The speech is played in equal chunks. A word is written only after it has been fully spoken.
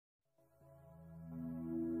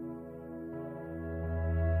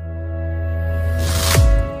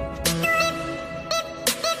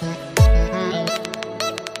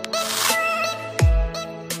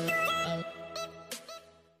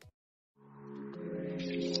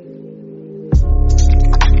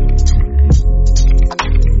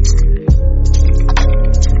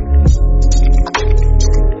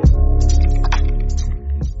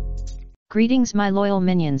Greetings my loyal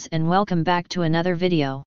minions and welcome back to another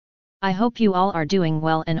video. I hope you all are doing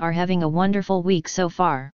well and are having a wonderful week so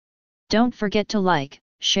far. Don't forget to like,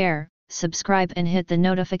 share, subscribe and hit the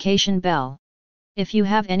notification bell. If you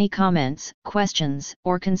have any comments, questions,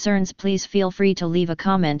 or concerns, please feel free to leave a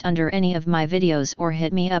comment under any of my videos or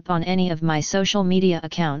hit me up on any of my social media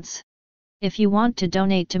accounts. If you want to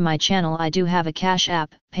donate to my channel, I do have a Cash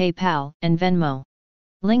App, PayPal, and Venmo.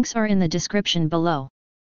 Links are in the description below.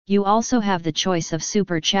 You also have the choice of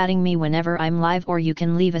super chatting me whenever I'm live, or you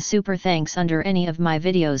can leave a super thanks under any of my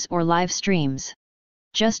videos or live streams.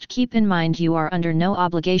 Just keep in mind you are under no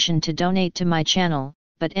obligation to donate to my channel,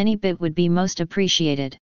 but any bit would be most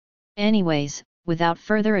appreciated. Anyways, without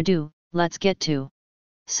further ado, let's get to.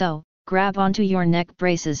 So, grab onto your neck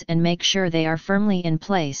braces and make sure they are firmly in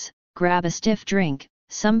place, grab a stiff drink,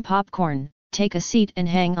 some popcorn, take a seat and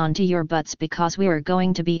hang on to your butts because we are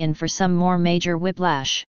going to be in for some more major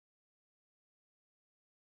whiplash.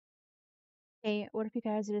 Hey, what up you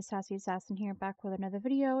guys, it is Sassy Assassin here, back with another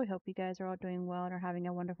video. I hope you guys are all doing well and are having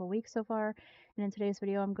a wonderful week so far. And in today's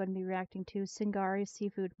video, I'm going to be reacting to Singari's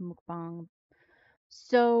seafood mukbang.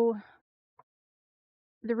 So,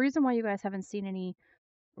 the reason why you guys haven't seen any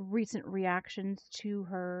recent reactions to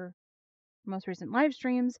her most recent live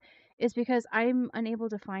streams is because I'm unable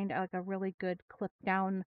to find like a really good clipped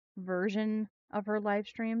down version of her live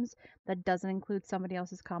streams that doesn't include somebody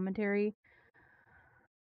else's commentary.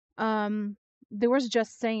 There was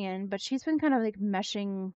Just Saying, but she's been kind of like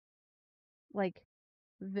meshing like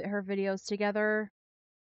her videos together,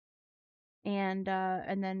 and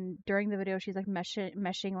then during the video she's like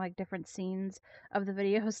meshing like different scenes of the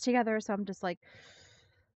videos together. So I'm just like,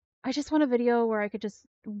 I just want a video where I could just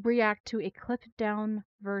react to a clipped down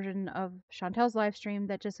version of Chantel's live stream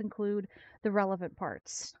that just include the relevant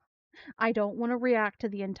parts. I don't want to react to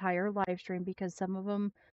the entire live stream because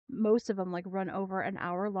most of them like run over an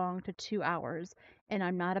hour long to 2 hours, and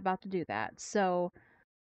I'm not about to do that. So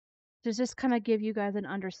to just kind of give you guys an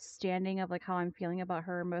understanding of like how I'm feeling about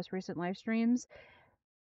her most recent live streams,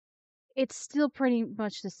 it's still pretty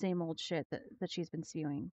much the same old shit that she's been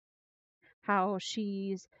spewing. How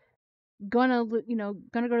she's gonna go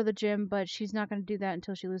to the gym, but she's not gonna do that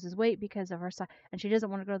until she loses weight because of her and she doesn't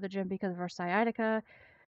want to go to the gym because of her sciatica.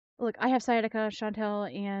 Look, I have sciatica,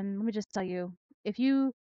 Chantel, and let me just tell you, if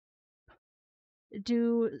you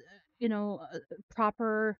do,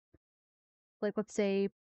 proper, like let's say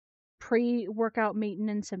pre-workout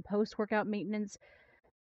maintenance and post-workout maintenance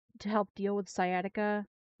to help deal with sciatica,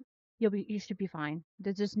 you should be fine.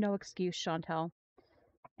 There's just no excuse, Chantel.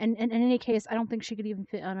 And in any case, I don't think she could even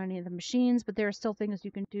fit on any of the machines, but there are still things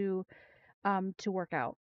you can do to work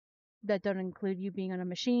out that don't include you being on a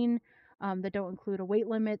machine, that don't include a weight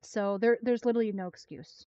limit. So there's literally no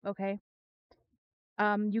excuse. Okay.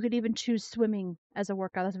 You could even choose swimming as a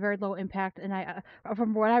workout. That's very low impact. And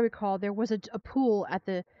from what I recall, there was a pool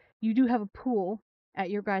you do have a pool at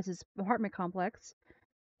your guys' apartment complex,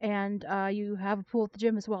 and you have a pool at the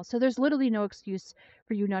gym as well. So there's literally no excuse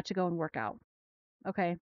for you not to go and work out.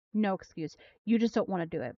 Okay? No excuse. You just don't want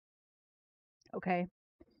to do it. Okay?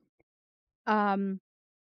 Um,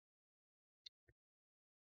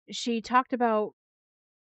 she talked about,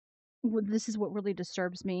 this is what really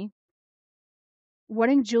disturbs me,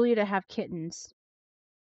 wanting Julia to have kittens.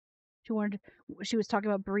 She was talking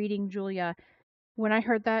about breeding Julia. When I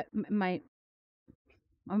heard that, my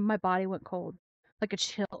body went cold. Like a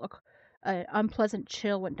chill, a unpleasant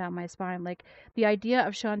chill went down my spine. Like the idea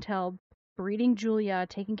of Chantel breeding Julia,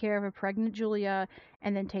 taking care of a pregnant Julia,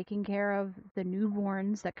 and then taking care of the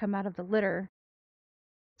newborns that come out of the litter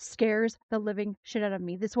scares the living shit out of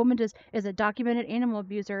me. This woman is a documented animal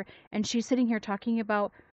abuser, and she's sitting here talking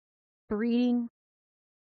about breeding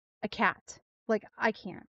a cat. Like, I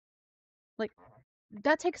can't. Like,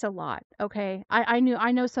 that takes a lot. Okay, I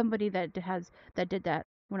know somebody that did that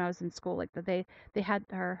when I was in school. Like that they had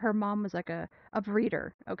her mom was like a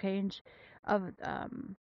breeder. Okay,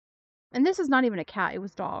 and this is not even a cat. It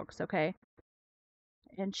was dogs. Okay,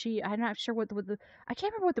 and I'm not sure what the I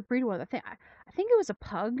can't remember what the breed was. I think it was a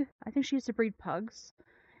pug. I think she used to breed pugs.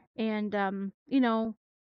 And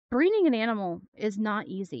breeding an animal is not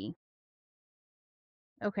easy.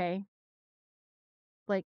 Okay,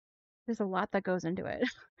 like there's a lot that goes into it.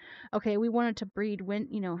 Okay, we wanted to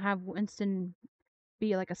have Winston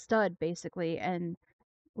be like a stud basically, and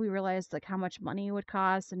we realized like how much money it would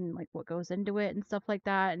cost and like what goes into it and stuff like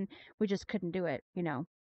that, and we just couldn't do it,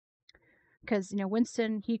 because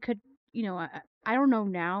Winston, he could, I don't know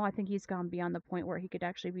now. I think he's gone beyond the point where he could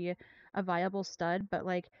actually be a viable stud, but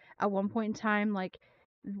like at one point in time, like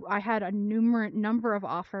I had a number of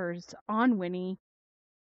offers on Winnie,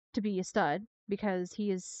 to be a stud because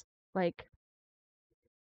he is like,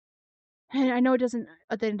 and I know it doesn't,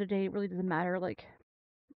 at the end of the day, it really doesn't matter. Like,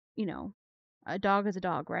 you know, a dog is a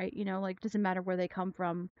dog, right? Like, it doesn't matter where they come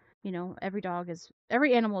from.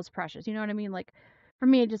 Every animal is precious. You know what I mean? Like, for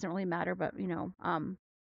me, it doesn't really matter, but,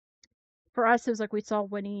 for us, it was like we saw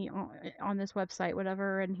Winnie on this website,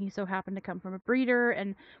 whatever, and he so happened to come from a breeder,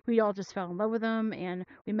 and we all just fell in love with him, and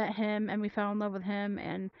we met him, and we fell in love with him,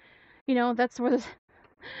 and, that's where the,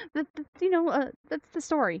 that's the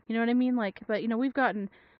story. You know what I mean? Like, but we've gotten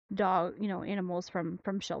animals from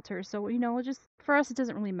shelters, so it just for us it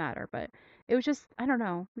doesn't really matter. But it was just I don't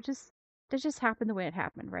know, it just happened the way it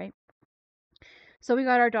happened, right? So we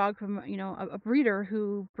got our dog from a breeder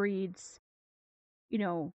who breeds you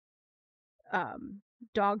know um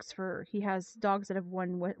dogs for he has dogs that have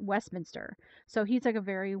won Westminster. So he's like a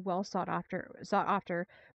very well sought after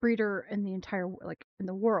breeder in the entire like in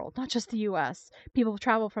the world, not just the US. People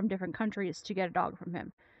travel from different countries to get a dog from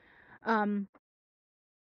him. Um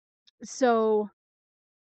so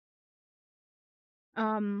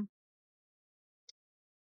um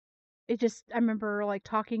it just I remember like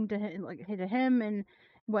talking to him and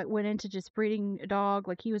what went into just breeding a dog.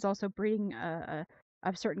 Like he was also breeding a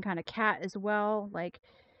certain kind of cat as well. Like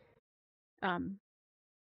um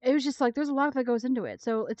it was just like there's a lot that goes into it.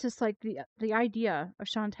 So it's just like the idea of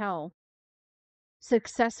Chantel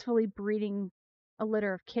successfully breeding a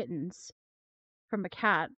litter of kittens from a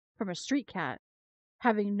cat, from a street cat,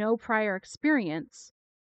 having no prior experience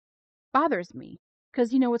bothers me.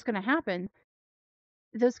 Because you know what's going to happen?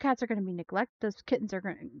 Those cats are going to be neglected.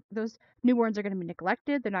 Those newborns are going to be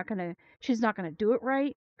neglected. She's not going to do it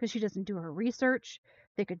right because she doesn't do her research.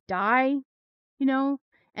 They could die, you know,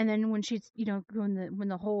 and then when when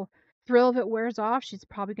the whole thrill of it wears off, she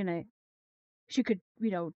could,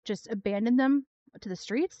 just abandon them to the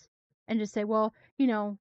streets and just say, well,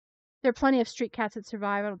 there are plenty of street cats that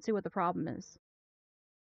survive. I don't see what the problem is.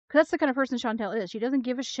 Because that's the kind of person Chantel is. She doesn't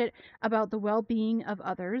give a shit about the well being of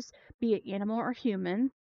others, be it animal or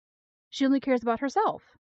human. She only cares about herself.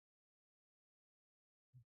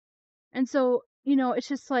 And so, it's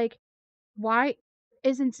just like, why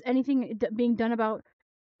isn't anything being done about,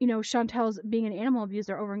 Chantel's being an animal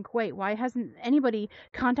abuser over in Kuwait? Why hasn't anybody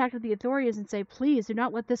contacted the authorities and say, please do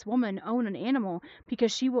not let this woman own an animal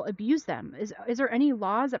because she will abuse them? Is there any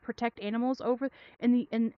laws that protect animals over in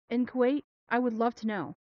Kuwait? I would love to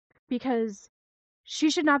know because she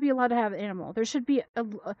should not be allowed to have an animal. There should be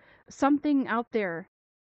something out there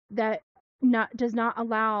that does not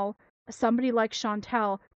allow somebody like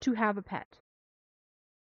Chantel to have a pet.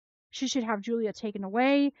 She should have Julia taken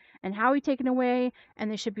away and Howie taken away, and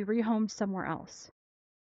they should be rehomed somewhere else.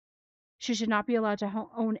 She should not be allowed to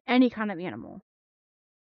own any kind of animal.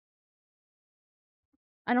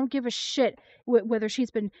 I don't give a shit whether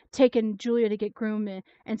she's been taking Julia to get groomed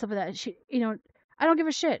and stuff like that. I don't give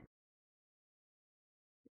a shit.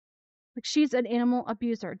 Like, she's an animal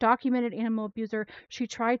abuser, documented animal abuser. She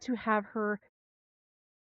tried to have her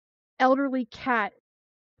elderly cat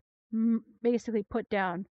basically put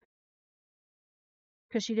down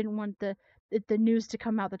because she didn't want the news to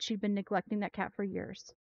come out that she'd been neglecting that cat for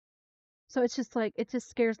years. So it's just like it just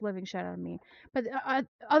scares living shit out of me. But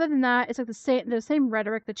other than that, it's like the same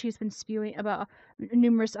rhetoric that she's been spewing about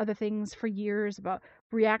numerous other things for years, about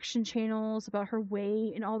reaction channels, about her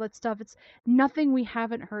weight and all that stuff. It's nothing we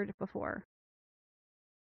haven't heard before.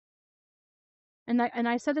 And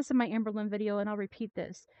I said this in my Amberlynn video, and I'll repeat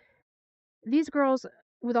this. These girls,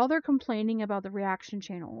 with all their complaining about the reaction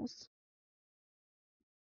channels,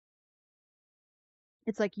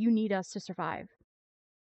 it's like you need us to survive.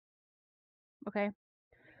 Okay?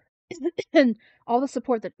 And all the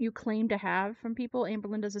support that you claim to have from people,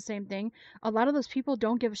 Amberlynn does the same thing. A lot of those people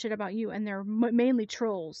don't give a shit about you, and they're mainly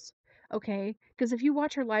trolls. Okay? Because if you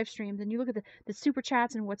watch her live streams and you look at the super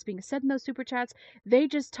chats and what's being said in those super chats, they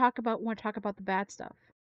just want to talk about the bad stuff.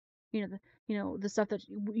 The stuff that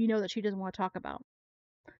that she doesn't want to talk about.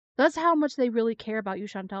 That's how much they really care about you,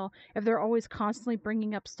 Chantel. If they're always constantly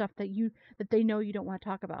bringing up stuff that they know you don't want to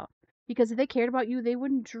talk about, because if they cared about you, they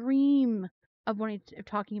wouldn't dream of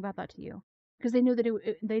talking about that to you, because they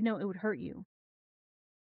know it would hurt you.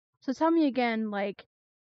 So tell me again, like,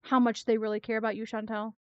 how much they really care about you,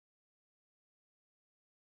 Chantel.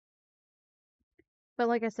 But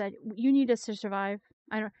like I said, you need us to survive.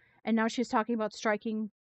 I don't. And now she's talking about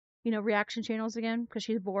striking, reaction channels again because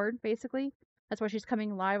she's bored, basically. That's why she's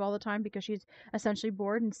coming live all the time, because she's essentially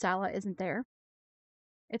bored and Salah isn't there.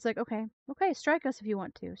 It's like, okay, strike us if you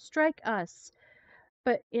want to. Strike us.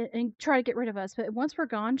 And try to get rid of us. But once we're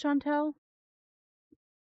gone, Chantel,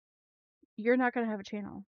 you're not going to have a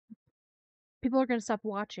channel. people are going to stop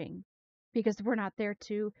watching because we're not there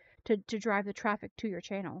to drive the traffic to your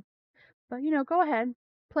channel. But go ahead,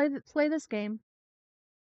 play this game.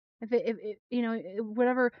 If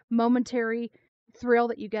whatever momentary thrill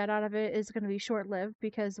that you get out of it is going to be short lived,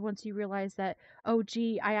 because once you realize that, oh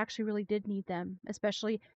gee, I actually really did need them,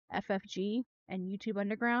 especially FFG and YouTube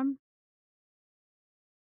Underground,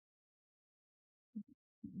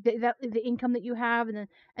 the income that you have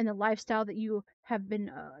and the lifestyle that you have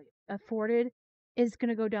been afforded is going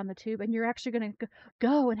to go down the tube, and you're actually going to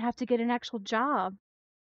go and have to get an actual job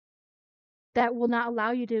that will not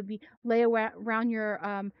allow you to lay around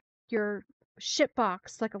your shit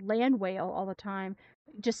box like a land whale all the time,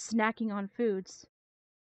 just snacking on foods.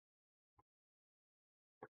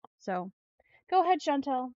 So go ahead,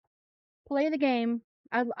 Chantel, play the game.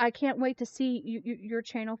 I can't wait to see your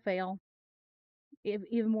channel fail,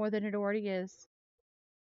 even more than it already is.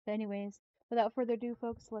 But anyways, without further ado,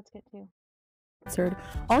 folks, let's get to.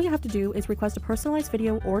 All you have to do is request a personalized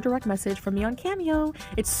video or direct message from me on Cameo.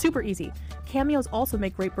 It's super easy. Cameos also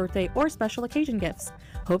make great birthday or special occasion gifts.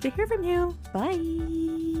 Hope to hear from you.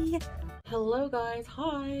 Bye. Hello guys,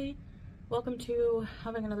 hi. Welcome to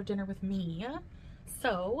having another dinner with me.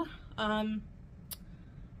 So,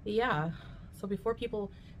 yeah. So before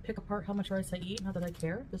people pick apart how much rice I eat, not that I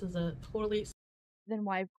care, this is a totally... Then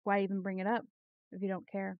why even bring it up if you don't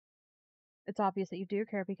care? It's obvious that you do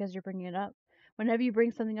care because you're bringing it up. Whenever you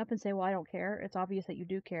bring something up and say, well, I don't care, it's obvious that you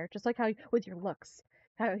do care. Just like how with your looks,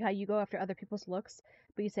 how you go after other people's looks,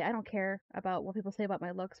 but you say, I don't care about what people say about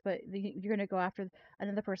my looks, but you're going to go after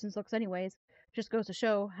another person's looks anyways. Just goes to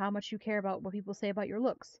show how much you care about what people say about your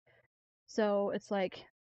looks. So it's like,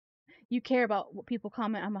 you care about what people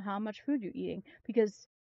comment on how much food you're eating, because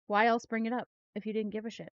why else bring it up if you didn't give a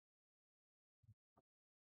shit?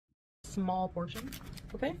 Small portion,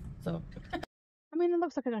 okay? So... I mean, it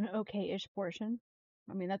looks like an okay-ish portion.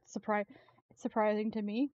 I mean, that's surprising to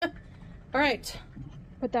me. All right.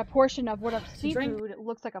 But that portion of what seafood, it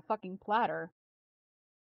looks like a fucking platter.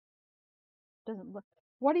 Doesn't look.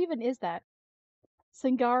 What even is that?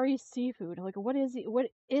 Singari seafood. Like, what is it? What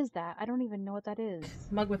is that? I don't even know what that is.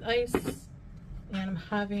 Mug with ice, and I'm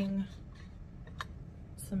having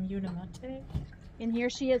some unimate. And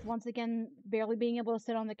here she is once again, barely being able to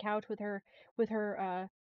sit on the couch with her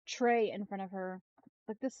tray in front of her.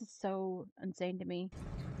 Like, this is so insane to me.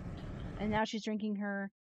 And now she's drinking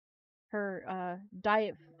her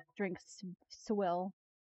diet drink swill,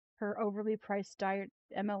 her overly priced diet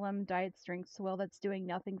MLM diet drink swill that's doing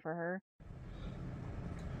nothing for her.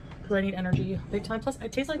 Because I need energy big time. Plus,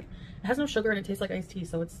 it tastes like, it has no sugar and it tastes like iced tea,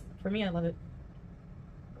 so it's, for me, I love it.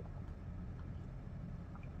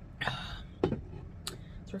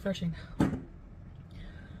 It's refreshing.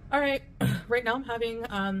 All right, right now I'm having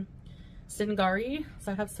singari.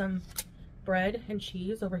 So I have some bread and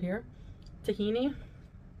cheese over here, tahini,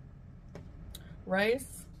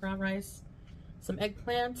 rice, brown rice, some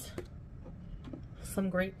eggplant, some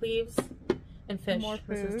grape leaves, and fish. More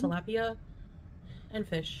food. This is tilapia and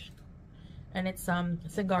fish. And it's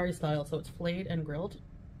singari style, so it's filleted and grilled.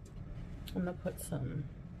 I'm gonna put some,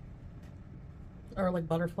 or like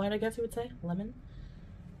butterfly, I guess you would say, lemon.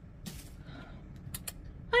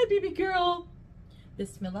 Hi, baby girl.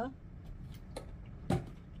 Bismillah.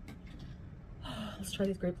 Let's try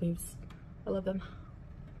these grape leaves. I love them.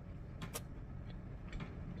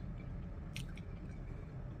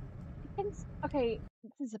 Okay,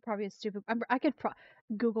 this is probably a stupid. I could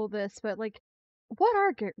Google this, but like, what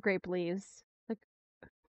are grape leaves? Like,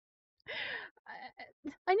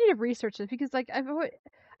 I need to research this because like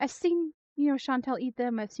I've seen Chantel eat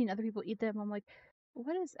them. I've seen other people eat them. I'm like,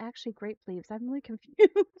 what is actually grape leaves? I'm really confused.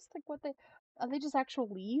 Like, what are they just actual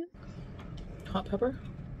leaves? Hot pepper.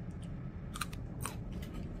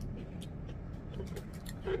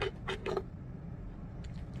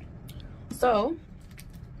 So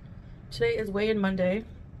today is weigh-in Monday,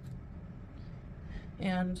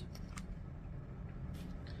 and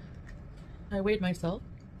I weighed myself.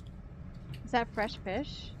 Is that fresh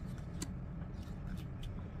fish?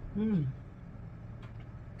 Mmm.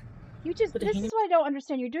 This is what I don't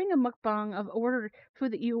understand. You're doing a mukbang of ordered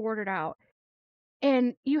food that you ordered out,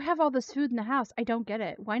 and you have all this food in the house. I don't get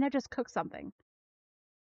it. Why not just cook something?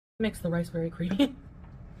 Makes the rice very creamy.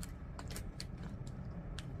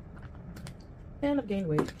 And I've gained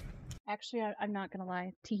weight. Actually, I'm not gonna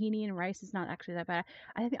lie. Tahini and rice is not actually that bad.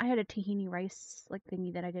 I think I had a tahini rice like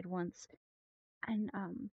thingy that I did once, and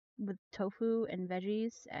with tofu and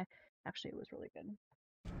veggies. Actually, it was really good.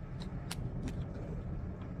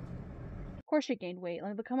 Of course, you gained weight.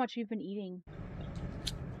 Like, look how much you've been eating.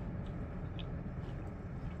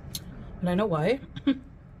 And I know why.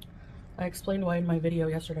 I explained why in my video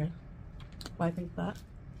yesterday. Why I think that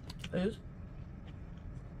is.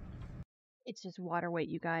 It's just water weight,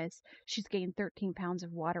 you guys. She's gained 13 pounds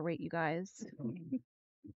of water weight, you guys.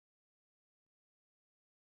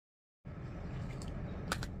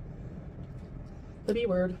 The B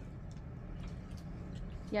word.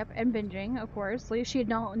 Yep, and binging, of course. At least she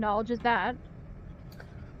acknowledges that.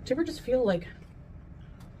 Do you ever just feel like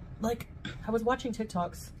I was watching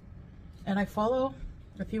TikToks and I follow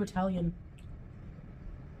a few Italian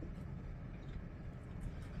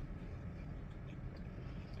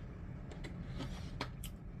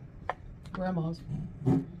grandmas.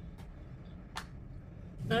 And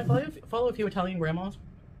I follow a few Italian grandmas.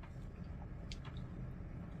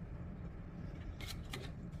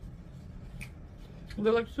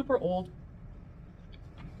 They're like super old.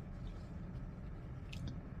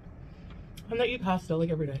 And they eat pasta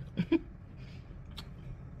like every day.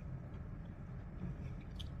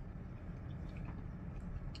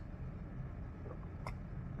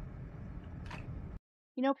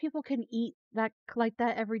 You know, people can eat that like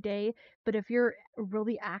that every day, but if you're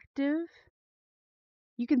really active,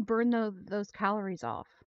 you can burn those calories off.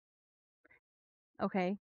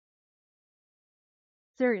 Okay?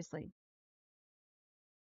 Seriously.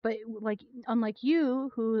 But like, unlike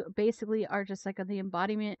you, who basically are just like the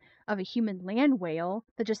embodiment of a human land whale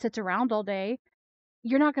that just sits around all day,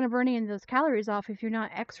 you're not going to burn any of those calories off if you're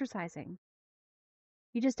not exercising.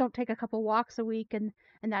 You just don't take a couple walks a week and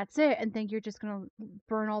that's it, and think you're just going to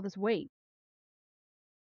burn all this weight.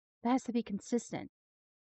 That has to be consistent.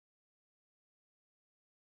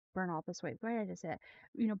 Burn all this weight. Why did I just say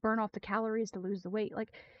it? Burn off the calories to lose the weight. Like,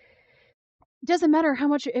 it doesn't matter how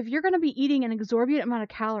much, if you're going to be eating an exorbitant amount of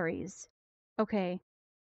calories, okay,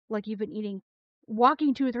 like you've been eating,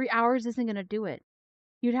 walking 2 or 3 hours isn't going to do it.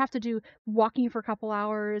 You'd have to do walking for a couple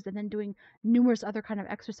hours and then doing numerous other kind of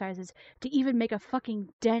exercises to even make a fucking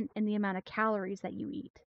dent in the amount of calories that you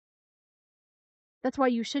eat. That's why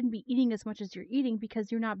you shouldn't be eating as much as you're eating,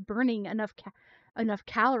 because you're not burning enough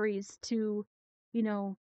calories to,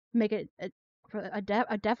 make it a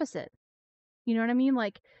deficit. You know what I mean?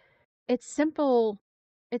 Like, it's simple.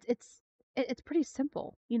 It's pretty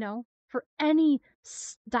simple, for any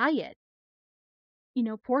diet.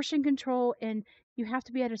 Portion control, and you have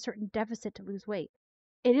to be at a certain deficit to lose weight.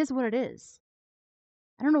 It is what it is.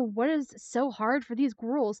 I don't know what is so hard for these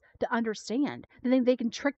girls to understand. They think they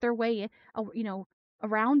can trick their way,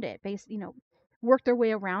 around it, work their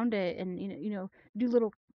way around it, and do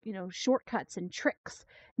little, shortcuts and tricks.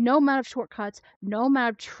 No amount of shortcuts, no amount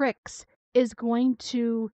of tricks is going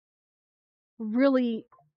to really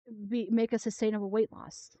make a sustainable weight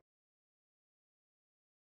loss.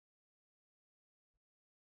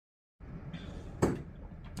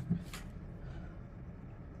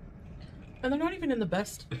 And they're not even in the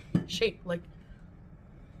best shape. Like,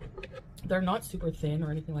 they're not super thin or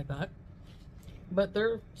anything like that. But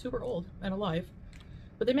they're super old and alive.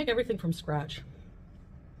 But they make everything from scratch.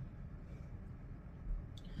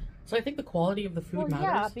 So I think the quality of the food matters.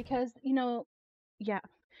 Yeah, because, yeah,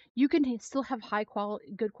 you can still have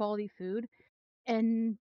good quality food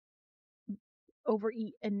and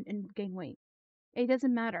overeat and gain weight. It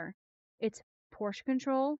doesn't matter. It's portion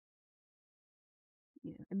control,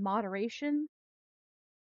 in moderation,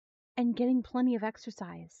 and getting plenty of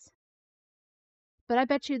exercise. But I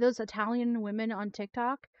bet you those Italian women on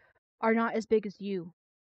TikTok are not as big as you.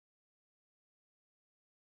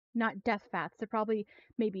 Not death fats. They're probably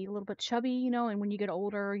maybe a little bit chubby, and when you get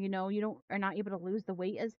older, you are not able to lose the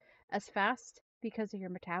weight as fast because of your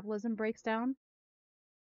metabolism breaks down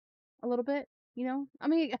a little bit, I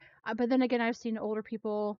mean, but then again, I've seen older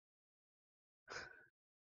people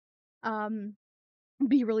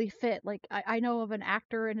be really fit. Like, I know of an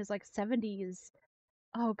actor in his like 70s.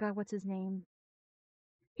 Oh god, what's his name?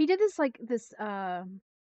 He did this because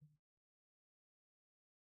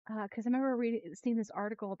I remember seeing this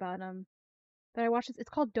article about him. But I watched this. It's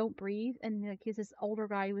called Don't Breathe, and like he's this older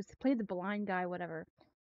guy who played the blind guy, whatever.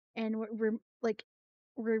 And what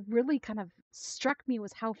really kind of struck me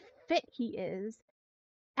was how fit he is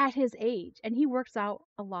at his age, and he works out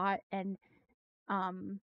a lot. And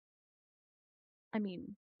I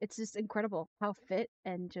mean, it's just incredible how fit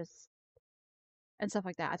and stuff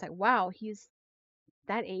like that. I was like, wow, he's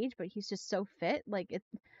that age, but he's just so fit. Like,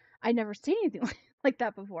 I never seen anything like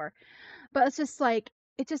that before. But it's just like,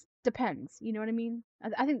 it just depends. You know what I mean?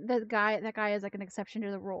 I think that guy is like an exception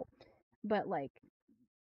to the rule. But like,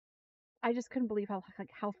 I just couldn't believe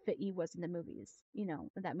how fit he was in the movies. In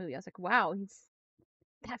that movie, I was like, wow, he's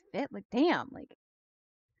that fit. Like, damn. Like,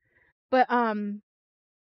 but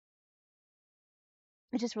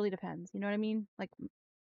it just really depends. You know what I mean? Like,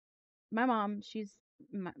 my mom,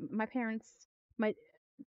 my parents, my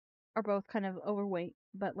are both kind of overweight,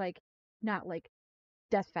 but like not like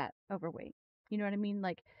death fat overweight. You know what I mean?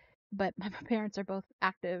 Like, but my parents are both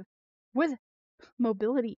active with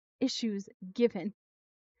mobility issues given.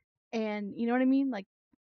 And you know what I mean? Like,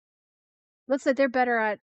 let's say they're better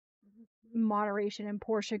at moderation and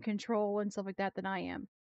portion control and stuff like that than I am.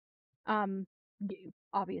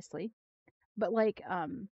 Obviously. But like,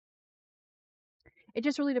 it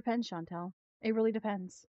just really depends, Chantel. It really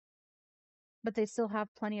depends. But they still have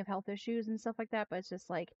plenty of health issues and stuff like that. But it's just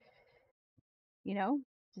like, you know,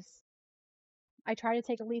 just I try to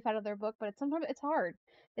take a leaf out of their book, but sometimes it's hard.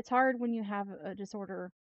 It's hard when you have a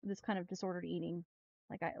disorder, this kind of disordered eating,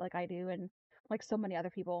 like I do, and like so many other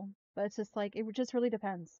people. But it's just like it just really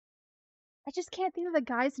depends. I just can't think of the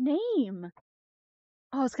guy's name.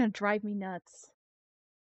 Oh, it's gonna drive me nuts.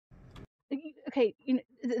 Okay, you know,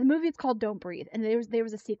 the movie is called Don't Breathe, and there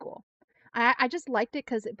was a sequel. I just liked it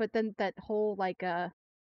but then that whole like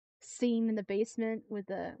scene in the basement with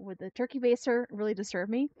the turkey baster really disturbed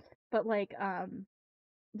me. But like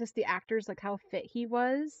just the actors, like how fit he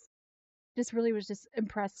was, just really was just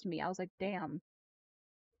impressed me. I was like, damn.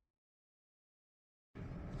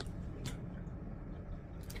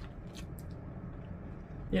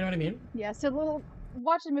 You know what I mean? Yeah. So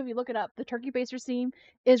watch the movie, look it up. The turkey baster scene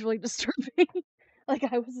is really disturbing. Like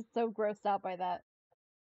I was so grossed out by that.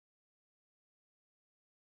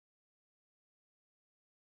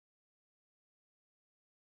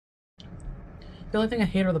 The only thing I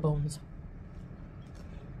hate are the bones.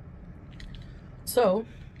 So,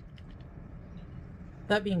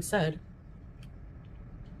 that being said.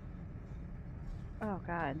 Oh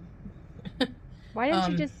God. Why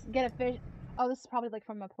didn't you just get a fish? Oh, this is probably like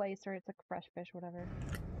from a place or it's like fresh fish, whatever.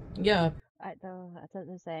 Yeah. That's what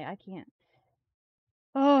to say. I can't.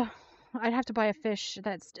 Oh, I'd have to buy a fish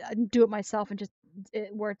that's do it myself and just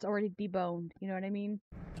where it's already deboned. You know what I mean?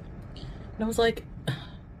 And I was like,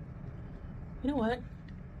 you know what?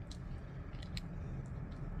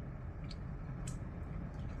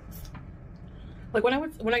 Like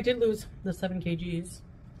when I did lose the 7 kgs.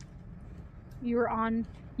 You were on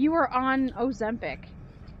Ozempic.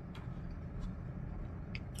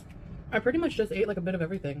 I pretty much just ate like a bit of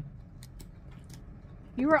everything.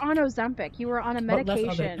 You were on Ozempic. You were on a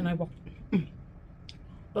medication.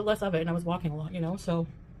 But less of it, and I was walking a lot, you know, so.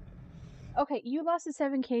 Okay, you lost the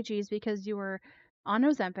 7 kgs because you were on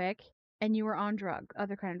Ozempic and you were on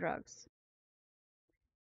other kind of drugs.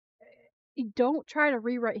 Don't try to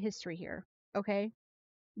rewrite history here, okay?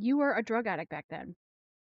 You were a drug addict back then.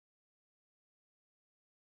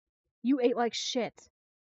 You ate like shit.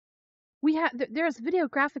 There's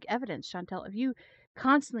videographic evidence, Chantel, of you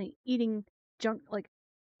constantly eating junk, like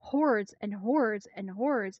hordes and hordes and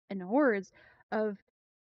hordes and hordes of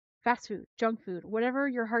fast food, junk food, whatever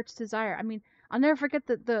your heart's desire. I mean, I'll never forget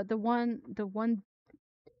the one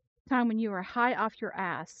time when you were high off your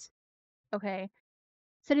ass, okay,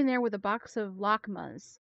 sitting there with a box of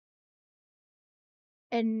Lakmas,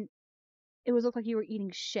 and it looked like you were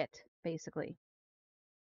eating shit, basically.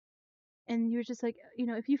 And you were just like, you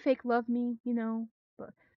know, if you fake love me, you know,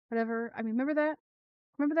 but whatever. I mean, remember that?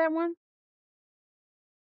 Remember that one?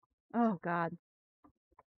 Oh God.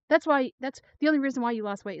 That's the only reason why you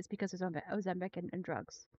lost weight is because of Ozempic and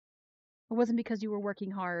drugs. It wasn't because you were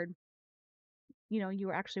working hard. You know, you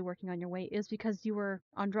were actually working on your weight. It was because you were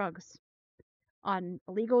on drugs, on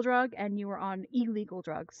a legal drug, and you were on illegal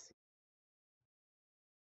drugs.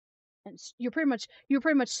 And you're pretty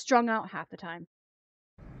much strung out half the time.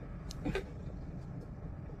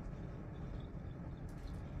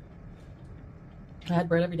 I had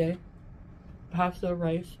bread every day, pasta,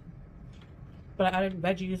 rice, but I added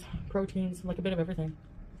veggies, proteins, like a bit of everything.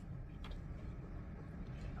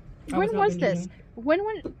 When was this? When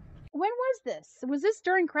was this? Was this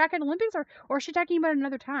during Crackhead Olympics, or is she talking about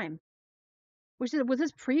another time? Was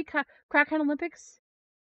this pre Crackhead Olympics?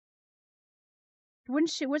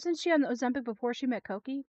 Wasn't she on the Ozempic before she met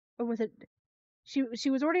Koki, or was it she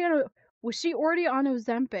was already on was she already on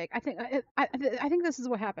Ozempic? I think this is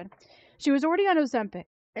what happened. She was already on Ozempic,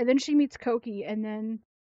 and then she meets Koki, and then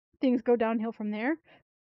things go downhill from there.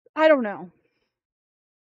 I don't know.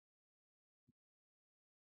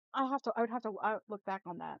 I would have to look back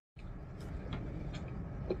on that.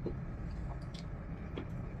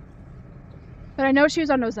 But I know she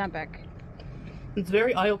was on Ozempic. It's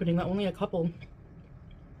very eye-opening that only a couple,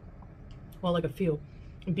 well, like a few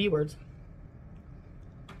B words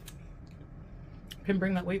can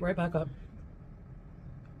bring that weight right back up.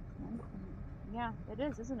 Yeah, it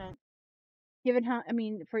is, isn't it? Given how, I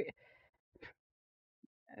mean,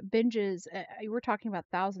 binges, we're talking about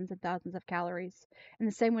thousands and thousands of calories. And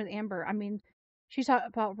the same with Amber. I mean, she talked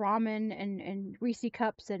about ramen and Reese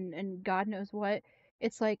cups and God knows what.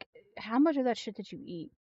 It's like, how much of that shit did you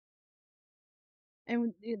eat?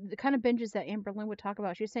 And the kind of binges that Amber Lynn would talk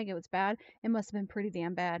about, she was saying it was bad. It must have been pretty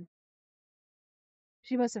damn bad.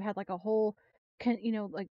 She must have had like a whole,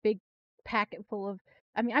 like big packet full of.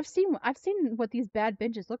 I mean, I've seen what these bad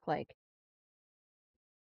binges look like.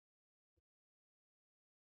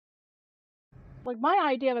 Like, my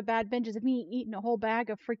idea of a bad binge is of me eating a whole bag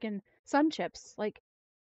of freaking Sun Chips. Like,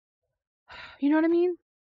 you know what I mean?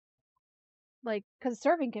 Like, because a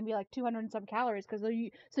serving can be like 200 and some calories. So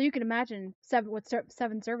you can imagine what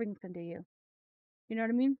 7 servings can do you. You know what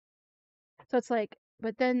I mean? So it's like,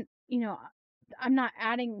 but then, I'm not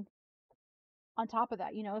adding on top of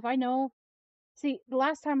that. If I know, see, the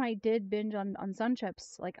last time I did binge on Sun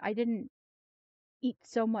Chips, like, I didn't eat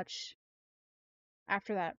so much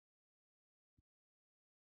after that.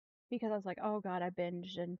 Because I was like, oh God, I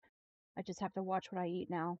binged and I just have to watch what I eat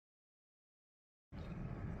now.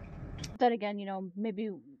 Then again, maybe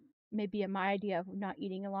my idea of not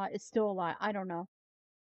eating a lot is still a lot. I don't know.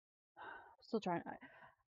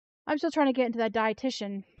 I'm still trying to get into that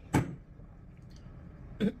dietitian.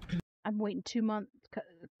 I'm waiting 2 months.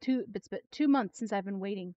 It's been 2 months since I've been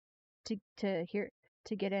waiting to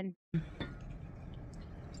get in.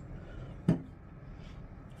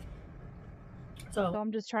 So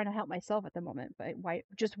I'm just trying to help myself at the moment, but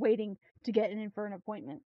just waiting to get in for an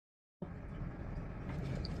appointment.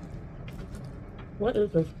 What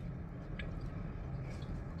is this?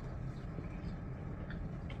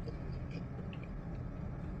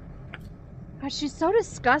 God, she's so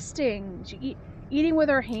disgusting. She eating with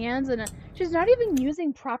her hands, and she's not even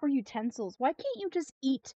using proper utensils. Why can't you just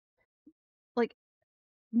eat like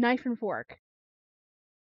knife and fork?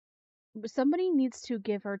 Somebody needs to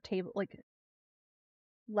give her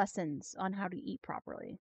lessons on how to eat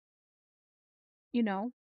properly.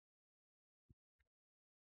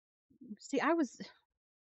 See, I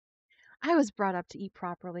was brought up to eat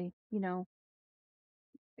properly,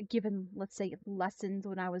 given, let's say, lessons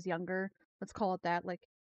when I was younger. Let's call it that, like,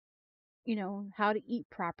 how to eat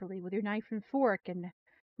properly with your knife and fork, and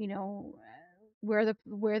where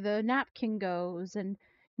the napkin goes, and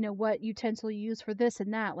what utensil you use for this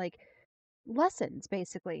and that, like lessons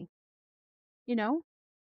basically.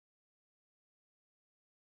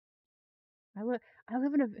 I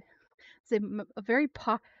live in a very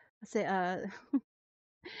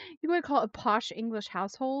you would call it a posh English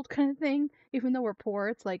household kind of thing. Even though we're poor,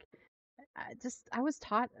 it's like I was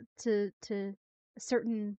taught to a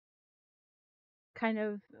certain kind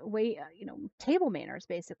of way, table manners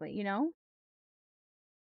basically.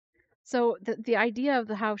 So the idea of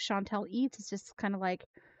how Chantel eats is just kind of like,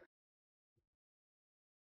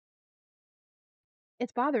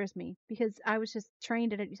 it bothers me because I was just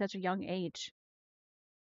trained at such a young age.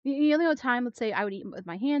 The only time, let's say, I would eat with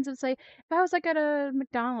my hands, let's say, if I was like at a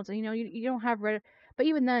McDonald's, and you don't have red, but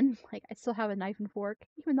even then, like, I still have a knife and fork,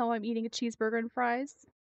 even though I'm eating a cheeseburger and fries.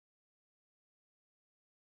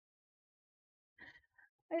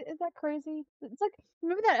 Is that crazy? It's like,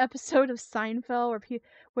 remember that episode of Seinfeld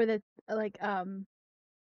where the like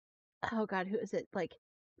oh God, who is it? Like,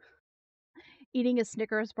 eating a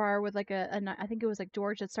Snickers bar with like I think it was like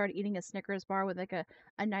George that started eating a Snickers bar with like a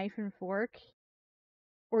knife and fork.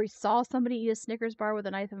 Or he saw somebody eat a Snickers bar with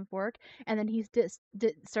a knife and fork, and then he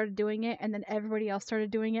started doing it, and then everybody else started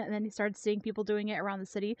doing it, and then he started seeing people doing it around the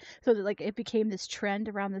city, so that like it became this trend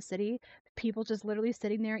around the city. People just literally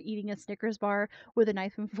sitting there eating a Snickers bar with a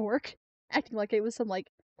knife and fork, acting like it was some like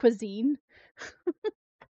cuisine.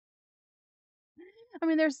 I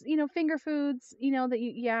mean, there's, finger foods, that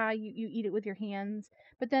you eat it with your hands.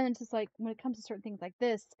 But then it's just like, when it comes to certain things like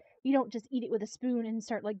this, you don't just eat it with a spoon and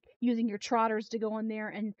start like using your trotters to go in there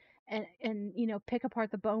and pick apart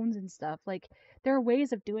the bones and stuff. Like, there are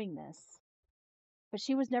ways of doing this. But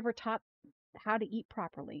she was never taught how to eat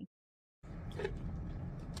properly.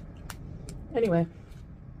 Anyway.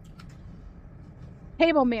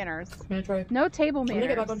 Table manners. I'm gonna try. No table manners. I'm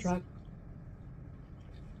gonna get back on track.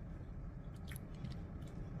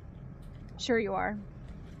 Sure you are.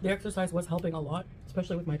 The exercise was helping a lot,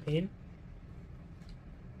 especially with my pain.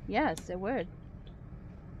 Yes, it would.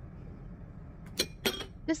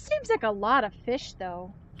 This seems like a lot of fish,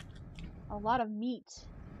 though. A lot of meat.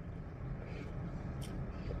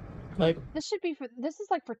 Like, this is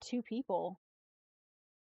like for 2 people.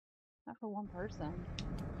 Not for 1 person.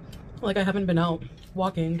 Like, I haven't been out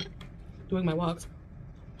walking, doing my walks.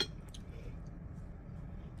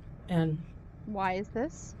 And why is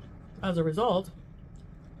this? as a result,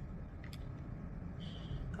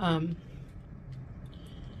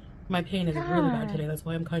 My pain is really bad today. That's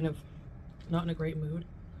why I'm kind of not in a great mood,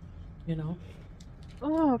 you know?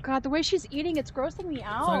 Oh, God, the way she's eating, it's grossing me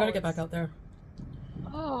out. So I gotta get back out there.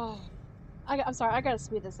 Oh. I'm sorry, I gotta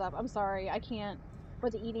speed this up. I'm sorry, I can't. For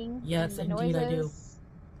the eating Yes, and the indeed noises.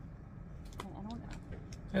 I do. I don't know.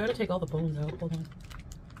 I gotta take all the bones out. Hold on.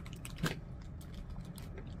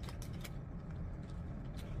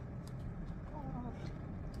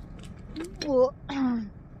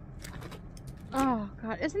 Oh,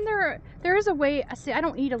 God. Isn't there is a way, see, I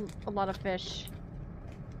don't eat a lot of fish.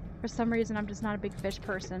 For some reason, I'm just not a big fish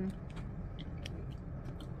person.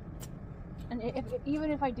 And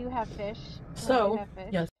even if I do have fish,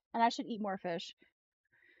 Yes. and I should eat more fish.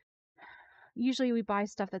 Usually we buy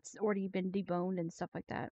stuff that's already been deboned and stuff like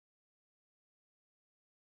that.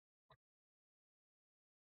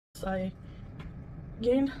 I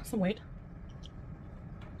gained some weight.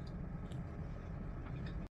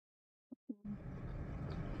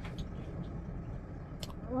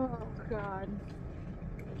 Oh, God.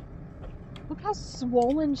 Look how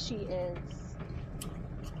swollen she is.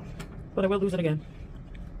 But I will lose it again.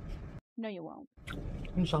 No, you won't.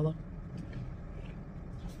 Inshallah.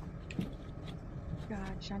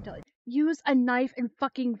 God, Chantel. Use a knife and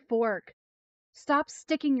fucking fork. Stop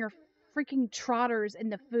sticking your freaking trotters in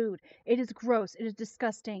the food. It is gross. It is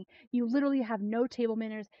disgusting. You literally have no table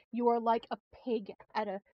manners. You are like a pig at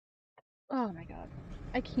a... Oh my God.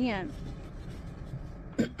 I can't.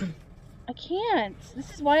 I can't.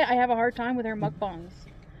 This is why I have a hard time with her mukbangs.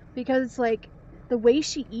 Because, like, the way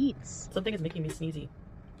she eats. Something is making me sneezy.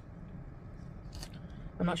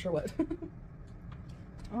 I'm not sure what.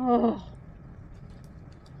 Oh.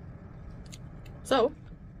 So,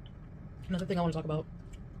 another thing I want to talk about.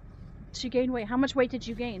 She gained weight. How much weight did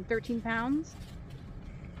you gain? 13 pounds?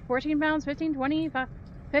 14 pounds? 15? 20?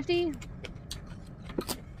 50?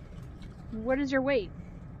 What is your weight?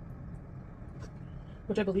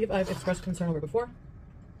 Which I believe I've expressed concern over before.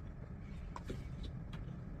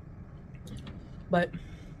 But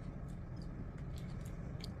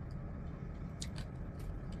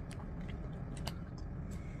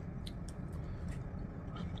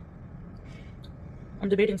I'm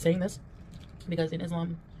debating saying this because in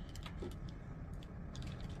Islam,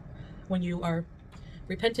 when you are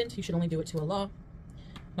repentant, you should only do it to Allah,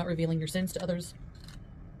 not revealing your sins to others.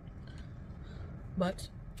 But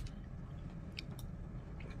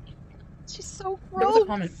She's so gross. there was a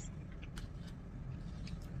comment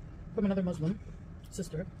from another Muslim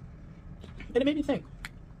sister, and it made me think.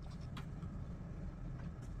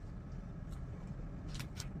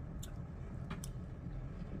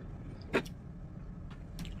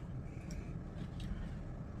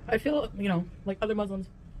 I feel, you know, like other Muslims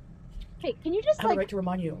Hey, can you just have like a right to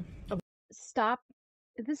remind you of stop?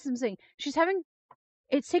 This is what I'm saying. She's having.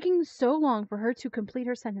 It's taking so long for her to complete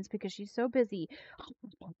her sentence because she's so busy.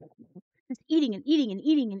 Just eating and eating and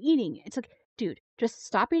eating and eating. It's like, dude, just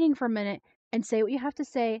stop eating for a minute and say what you have to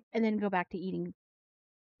say and then go back to eating.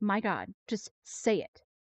 My God, just say it.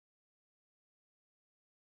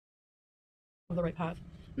 the right path.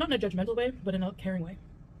 Not in a judgmental way, but in a caring way.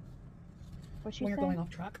 What's she When you're saying? going off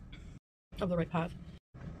track of the right path.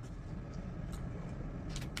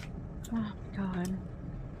 Oh, God.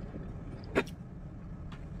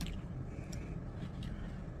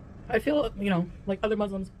 I feel, you know, like other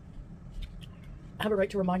Muslims have a right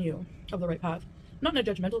to remind you of the right path. Not in a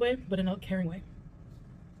judgmental way, but in a caring way.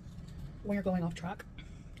 When you're going off track.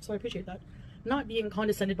 So I appreciate that. Not being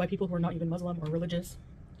condescended by people who are not even Muslim or religious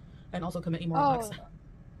and also commit immoral acts.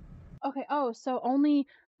 Okay. Oh, so only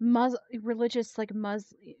religious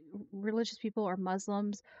people or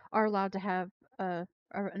Muslims are allowed to have an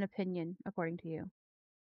opinion according to you.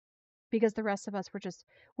 Because the rest of us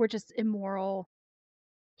we're just immoral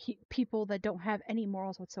people that don't have any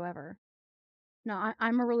morals whatsoever. No,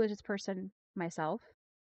 I'm a religious person myself.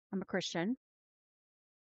 I'm a Christian.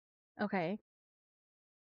 Okay.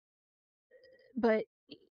 But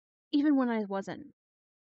even when I wasn't,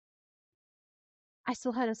 I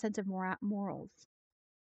still had a sense of morals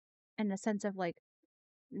and a sense of like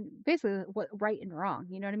basically what right and wrong.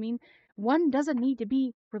 You know what I mean? One doesn't need to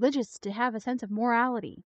be religious to have a sense of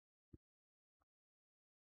morality.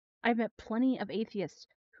 I've met plenty of atheists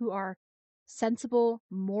who are sensible,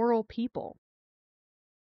 moral people.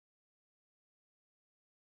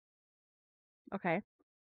 Okay.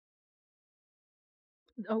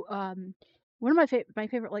 Oh, one of my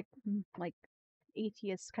favorite like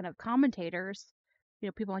atheist kind of commentators,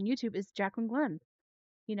 people on YouTube is Jacqueline Glenn.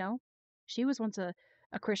 You know, she was once a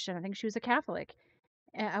Christian. I think she was a Catholic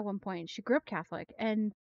at one point. She grew up Catholic,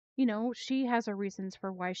 and she has her reasons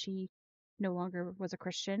for why she no longer was a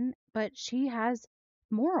Christian, but she has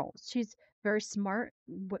morals. She's very smart,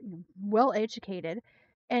 well educated,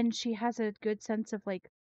 and she has a good sense of like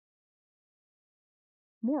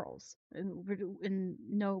morals and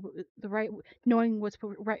know the right, knowing what's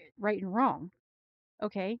right and wrong.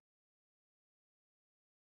 Okay,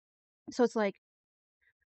 so it's like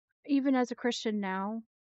even as a Christian now,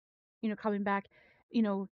 coming back,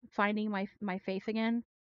 finding my faith again,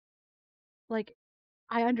 like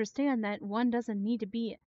I understand that one doesn't need to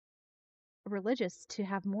be religious to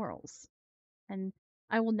have morals, and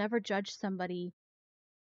I will never judge somebody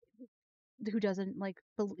who doesn't like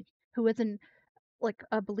believe, who isn't like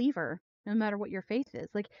a believer, no matter what your faith is,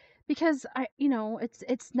 like because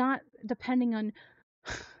it's not depending on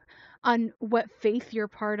on what faith you're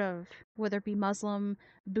part of, whether it be Muslim,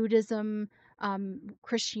 Buddhism,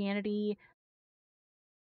 Christianity,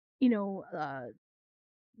 you know,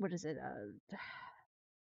 what is it,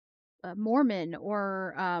 Mormon,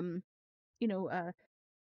 or you know,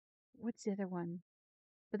 what's the other one?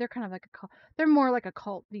 But they're kind of like a cult. They're more like a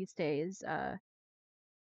cult these days.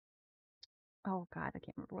 Oh God, I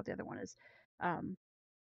can't remember what the other one is. Um,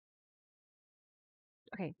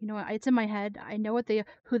 okay, you know what? It's in my head. I know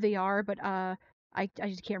who they are, but I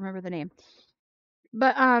just can't remember the name.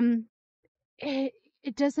 But it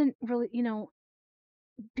it doesn't really,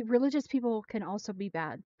 religious people can also be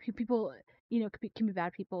bad. People, can be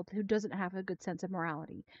bad people who doesn't have a good sense of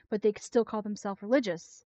morality, but they still call themselves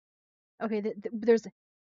religious. Okay, there's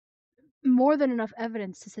more than enough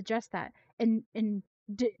evidence to suggest that in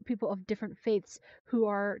people of different faiths who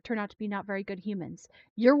turn out to be not very good humans.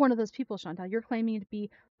 You're one of those people, Chantal. You're claiming to be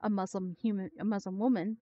a Muslim a Muslim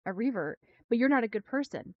woman, a revert, but you're not a good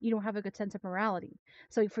person. You don't have a good sense of morality.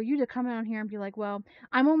 So for you to come out here and be like, well,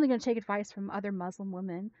 I'm only going to take advice from other Muslim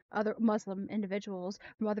women, other Muslim individuals,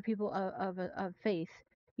 from other people of faith,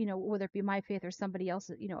 whether it be my faith or somebody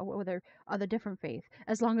else's, whether other different faith,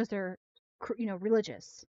 as long as they're,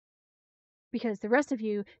 religious, because the rest of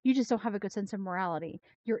you just don't have a good sense of morality.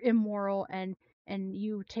 You're immoral, and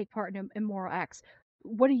you take part in immoral acts.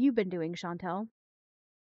 What have you been doing, Chantel?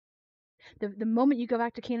 The moment you go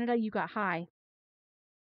back to Canada, you got high,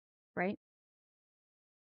 right?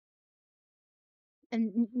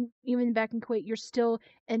 And even back in Kuwait, you're still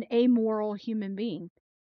an amoral human being.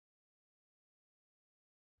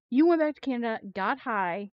 You went back to Canada, got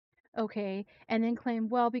high, okay, and then claim,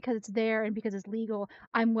 well, because it's there and because it's legal,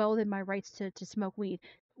 I'm well within my rights to smoke weed.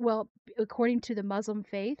 Well, according to the Muslim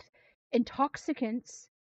faith, intoxicants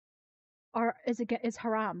is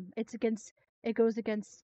haram. It goes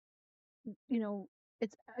against, you know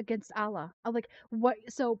it's against Allah. I'm like, what?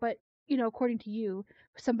 So, but according to you,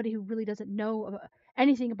 somebody who really doesn't know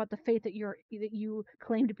anything about the faith that you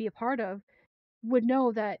claim to be a part of, would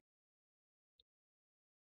know that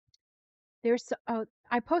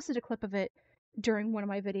I posted a clip of it during one of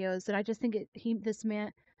my videos, and I just think this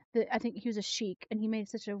man, I think he was a sheik, and he made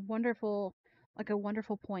such a wonderful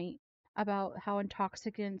point about how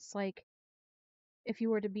intoxicants, like, if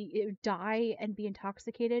you were to die and be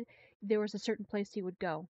intoxicated, there was a certain place you would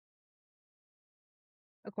go,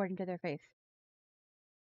 according to their faith.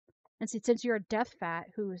 And see, since you're a death fat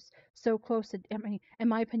who's so close to, I mean, in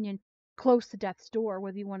my opinion, close to death's door,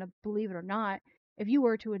 whether you want to believe it or not, if you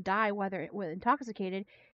were to die, whether it was intoxicated,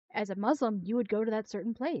 as a Muslim, you would go to that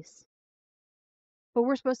certain place. But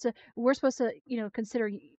we're supposed to,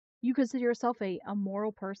 consider you consider yourself a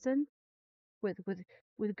moral person with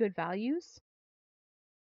good values,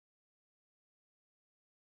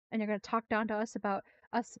 and you're going to talk down to us about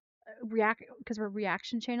us react because we're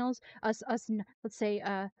reaction channels, let's say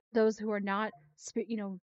those who are not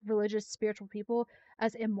religious, spiritual people,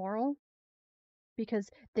 as immoral because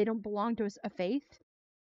they don't belong to a faith.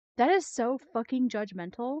 That is so fucking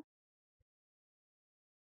judgmental.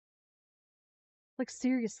 Like,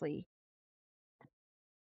 seriously.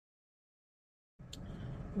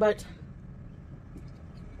 But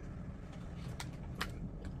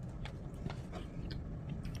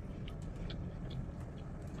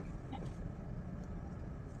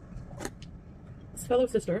his fellow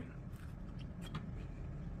sister,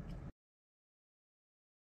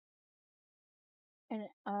 And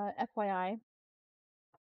FYI,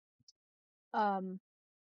 I'm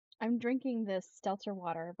drinking this seltzer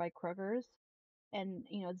water by Kroger's, and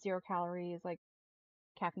it's 0 calories, like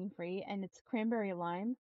caffeine free, and it's cranberry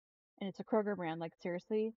lime, and it's a Kroger brand. Like,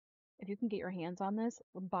 seriously, if you can get your hands on this,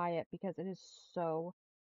 buy it because it is so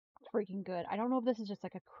freaking good. I don't know if this is just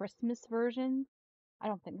like a Christmas version. I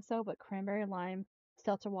don't think so, but cranberry lime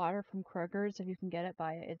seltzer water from Kroger's, if you can get it,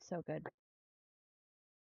 buy it. It's so good.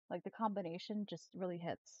 Like, the combination just really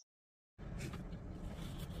hits.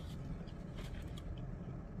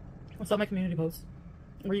 I saw my community posts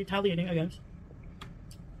retaliating against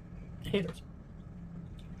haters.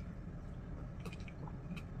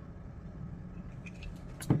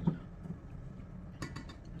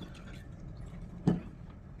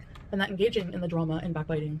 And that engaging in the drama and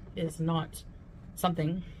backbiting is not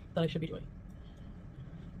something that I should be doing.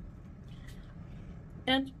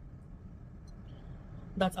 And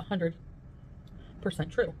that's 100%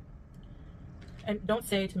 true. And don't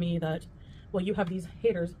say to me that, well, you have these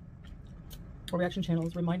haters or reaction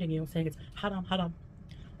channels reminding you, saying it's haram, haram.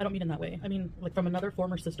 I don't mean in that way. I mean like from another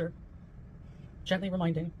former sister, gently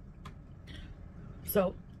reminding.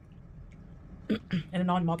 So, in a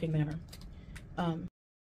non-mocking manner.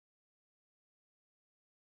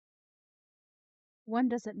 One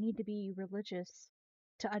doesn't need to be religious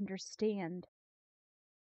to understand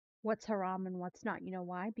what's haram and what's not. You know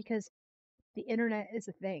why? Because the internet is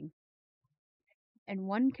a thing. And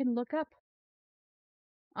one can look up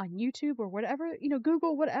on YouTube or whatever,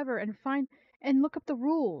 Google whatever and find and look up the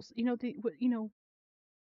rules. The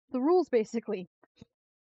rules basically.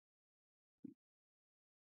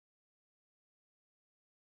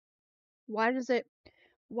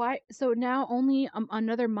 Why so now only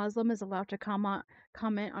another Muslim is allowed to comment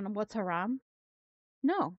on what's haram?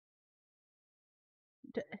 No.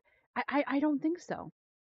 I don't think so.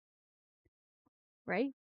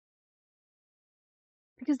 Right?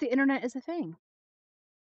 Because the internet is a thing.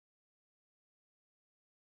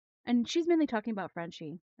 And she's mainly talking about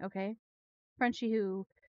Frenchie, okay? Frenchie who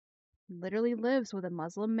literally lives with a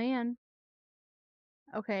Muslim man.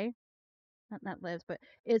 Okay? Not lives, but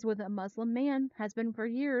is with a Muslim man, has been for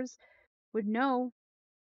years, would know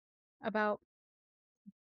about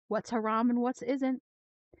what's haram and what isn't.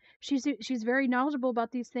 She's very knowledgeable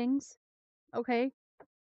about these things. Okay?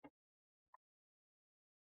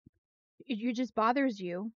 It just bothers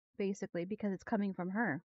you, basically, because it's coming from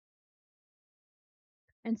her.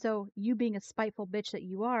 And so, you being a spiteful bitch that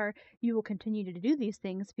you are, you will continue to do these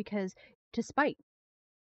things because to spite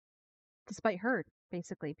her,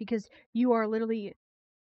 basically, because you are literally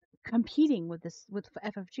competing with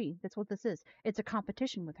FFG. That's what this is. It's a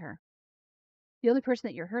competition with her. The only person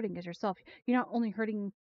that you're hurting is yourself. You're not only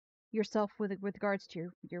hurting yourself with regards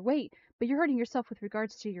to your weight, but you're hurting yourself with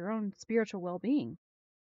regards to your own spiritual well-being.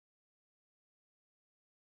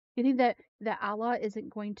 You think that Allah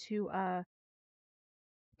isn't going to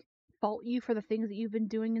fault you for the things that you've been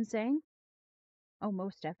doing and saying? Oh,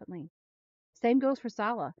 most definitely. Same goes for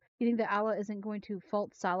Salah. You think that Allah isn't going to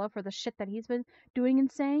fault Salah for the shit that he's been doing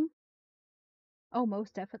and saying? Oh,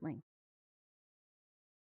 most definitely.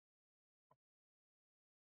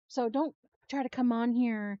 So don't try to come on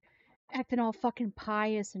here acting all fucking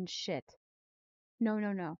pious and shit. No,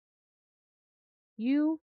 no, no.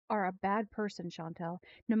 You are a bad person, Chantel.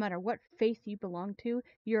 No matter what faith you belong to,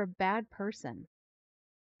 you're a bad person.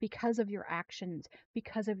 Because of your actions,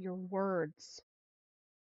 because of your words.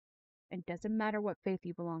 It doesn't matter what faith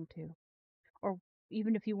you belong to. Or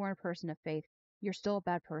even if you weren't a person of faith, you're still a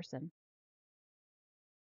bad person.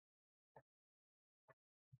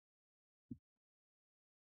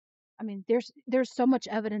 I mean, there's so much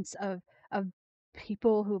evidence of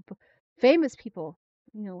people famous people,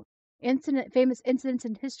 famous incidents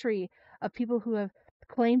in history of people who have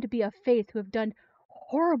claimed to be of faith, who have done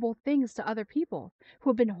horrible things to other people, who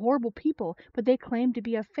have been horrible people, but they claim to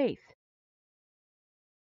be of faith.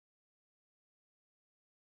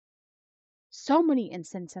 So many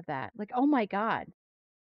instances of that. Like, oh my God.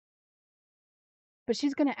 But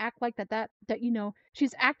she's going to act like that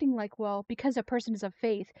she's acting like, well, because a person is of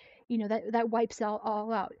faith, that wipes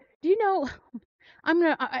all out. Do you know,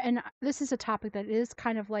 and this is a topic that is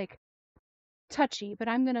kind of like touchy, but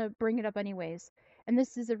I'm going to bring it up anyways. And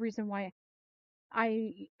this is the reason why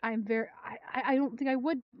I don't think I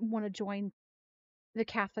would want to join the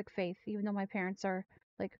Catholic faith, even though my parents are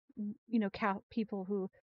like, people who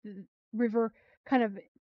kind of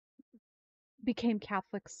became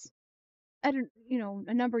Catholics at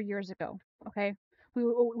a number of years ago. Okay,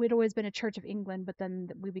 we'd always been a Church of England, but then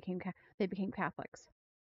they became Catholics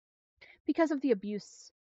because of the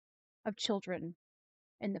abuse of children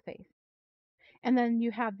in the faith. And then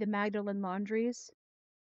you have the Magdalene laundries,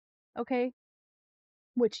 okay,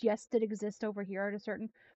 which yes did exist over here at a certain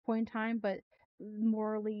point in time, but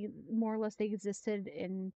more or less they existed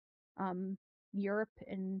in Europe,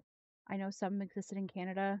 and I know some existed in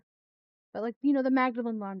Canada, but like the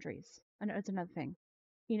Magdalene laundries, and it's another thing.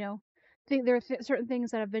 There are certain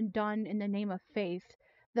things that have been done in the name of faith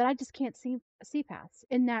that I just can't see past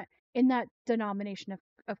in that denomination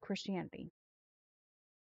of Christianity.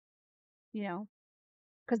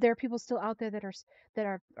 Because there are people still out there that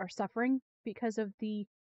are suffering because of the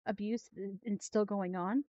abuse and still going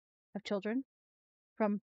on of children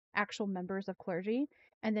from actual members of clergy.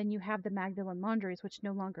 And then you have the Magdalene laundries, which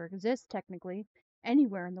no longer exist technically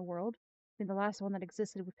anywhere in the world. I mean, the last one that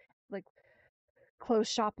existed like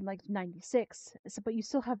closed shop in like 96. So, but you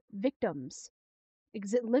still have victims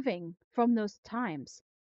living from those times,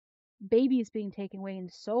 babies being taken away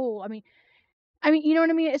and sold. I mean, you know what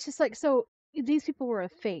I mean? It's just like, so these people were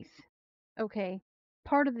of faith, okay?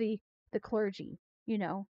 Part of the clergy, you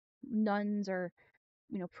know, nuns or,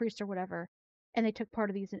 you know, priests or whatever, and they took part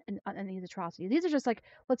of these in these atrocities. These are just like,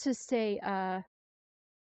 let's just say,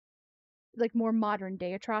 like more modern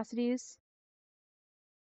day atrocities,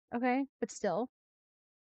 okay? But still,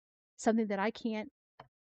 something that I can't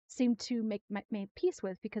seem to make peace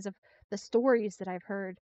with because of the stories that I've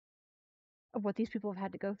heard of what these people have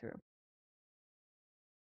had to go through.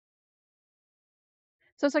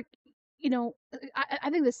 So it's like, you know, I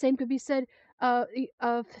think the same could be said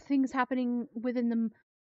of things happening within them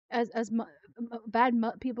as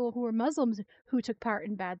people who are Muslims who took part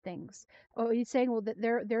in bad things. Or he's saying, well, that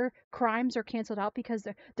their crimes are canceled out because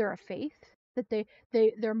they're a faith, that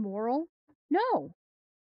they're moral. No.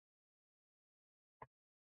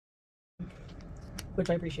 Which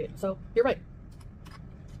I appreciate. So you're right.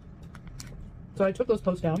 So I took those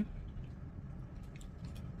posts down.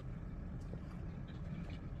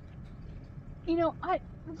 You know,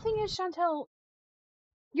 the thing is, Chantel,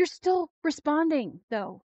 you're still responding,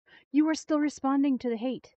 though. You are still responding to the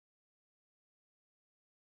hate.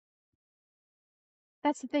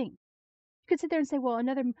 That's the thing. You could sit there and say, well,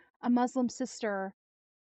 a Muslim sister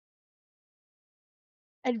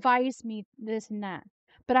advised me this and that,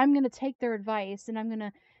 but I'm going to take their advice and I'm going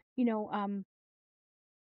to, you know,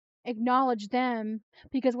 acknowledge them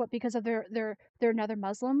because what? Because of they're another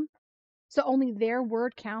Muslim, so only their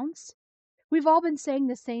word counts. We've all been saying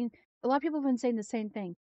the same. A lot of people have been saying the same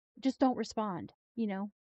thing. Just don't respond. You know,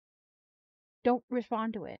 don't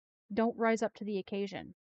respond to it. Don't rise up to the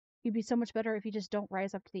occasion. You'd be so much better if you just don't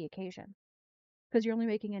rise up to the occasion, because you're only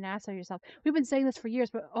making an ass of yourself. We've been saying this for years,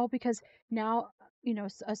 but all because now, you know,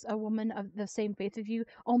 a woman of the same faith as you,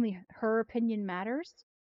 only her opinion matters.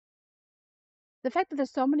 The fact that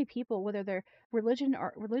there's so many people, whether they're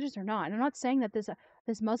religious or not, and I'm not saying that this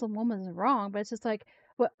Muslim woman is wrong, but it's just like,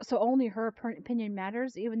 what? So only her opinion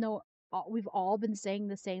matters, even though we've all been saying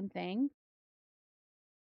the same thing.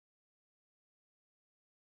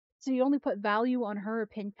 So you only put value on her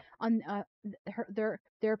opinion, on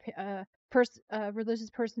religious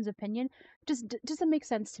person's opinion. Just doesn't make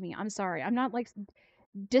sense to me. I'm sorry. I'm not like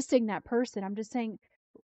dissing that person. I'm just saying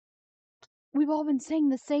we've all been saying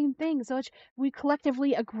the same thing, so we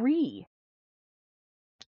collectively agree.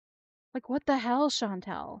 Like, what the hell,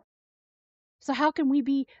 Chantel? So how can we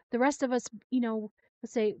be, the rest of us, you know,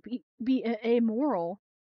 let's say, be amoral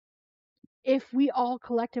if we all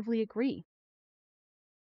collectively agree?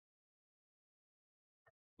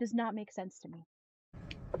 Does not make sense to me.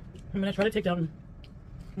 I'm gonna try to take down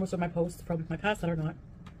most of my posts from my past that are not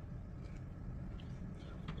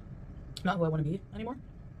who I want to be anymore,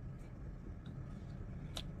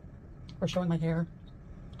 or showing my hair.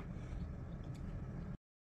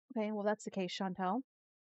 Okay, well, that's the case, Chantel.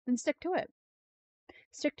 Then stick to it.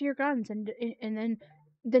 Stick to your guns, and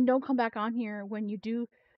then don't come back on here when you do,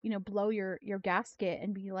 you know, blow your gasket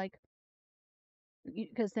and be like,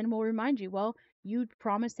 because then we'll remind you, well, you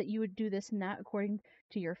promised that you would do this and that according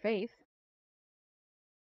to your faith.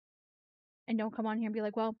 And don't come on here and be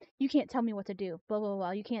like, well, you can't tell me what to do, blah blah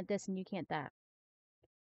blah, you can't this and you can't that.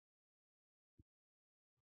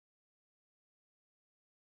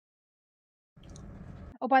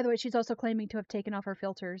 Oh, by the way, she's also claiming to have taken off her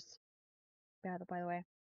filters. Yeah, by the way,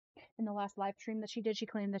 in the last live stream that she did, she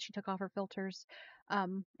claimed that she took off her filters,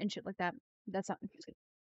 and shit like that. That's not.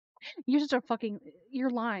 You're such a fucking.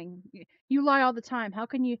 You're lying. You lie all the time. How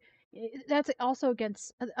can you? That's also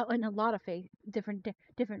against in a lot of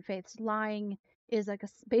different faiths. Lying is like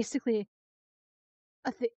basically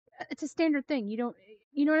a it's a standard thing. You don't.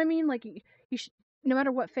 You know what I mean? Like you should. No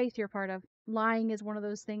matter what faith you're part of, lying is one of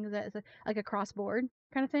those things that is like a cross board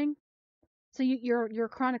kind of thing. So you're a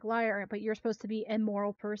chronic liar, but you're supposed to be an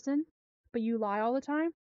immoral person, but you lie all the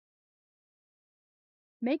time.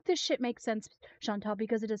 Make this shit make sense, Chantal,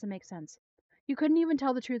 because it doesn't make sense. You couldn't even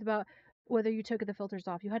tell the truth about whether you took the filters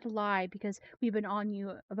off. You had to lie because we've been on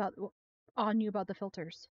you about the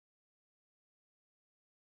filters.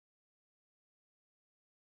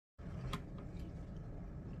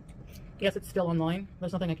 Yes, it's still online.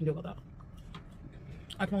 There's nothing I can do about that.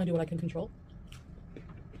 I can only do what I can control.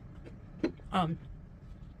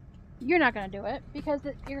 You're not gonna do it because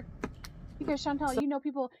you're Because Chantal, So- you know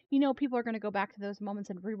people are going to go back to those moments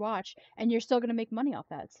and rewatch, and you're still going to make money off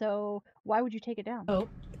that. So why would you take it down? Oh.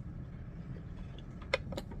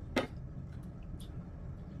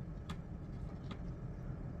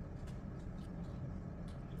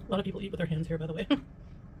 A lot of people eat with their hands here, by the way.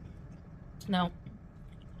 Now,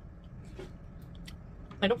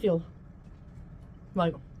 I don't feel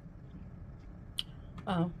like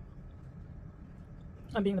I'm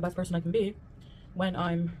being the best person I can be when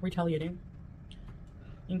I'm retaliating,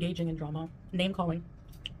 engaging in drama, name calling.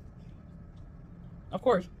 Of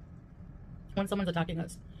course, when someone's attacking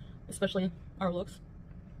us, especially our looks,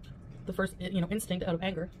 the first instinct out of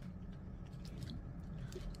anger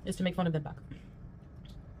is to make fun of them back.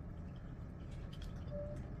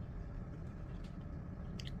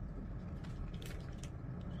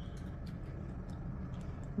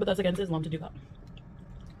 But that's against Islam to do that.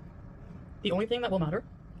 The only thing that will matter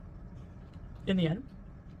in the end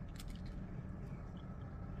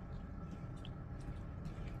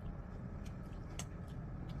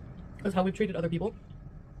is how we've treated other people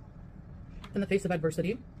in the face of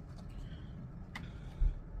adversity,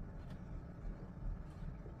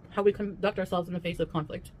 how we conduct ourselves in the face of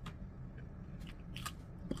conflict.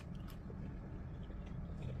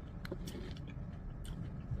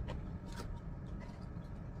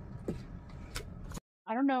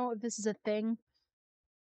 I don't know if this is a thing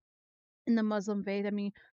in the Muslim faith. I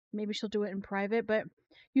mean, maybe she'll do it in private, but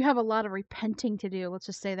you have a lot of repenting to do. Let's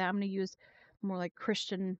just say that. I'm going to use more like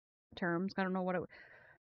Christian terms. I don't know what it.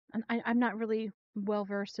 And I'm not really well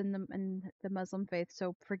versed in the Muslim faith,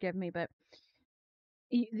 so forgive me, but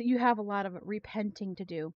you have a lot of repenting to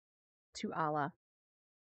do to Allah.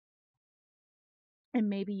 And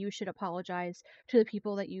maybe you should apologize to the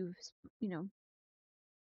people that you've,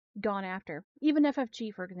 gone after. Even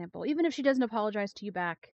FFG, for example. Even if she doesn't apologize to you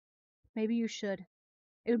back, maybe you should.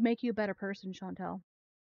 It would make you a better person, Chantel.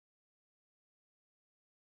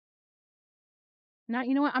 Now,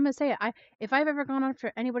 you know what? I'm gonna say it. If I've ever gone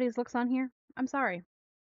after anybody's looks on here, I'm sorry.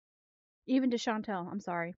 Even to Chantel, I'm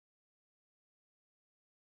sorry.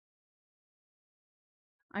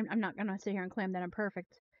 I'm not gonna sit here and claim that I'm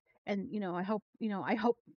perfect. And I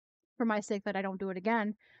hope for my sake that I don't do it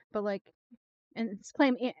again. But and it's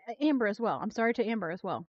claim Amber as well. I'm sorry to Amber as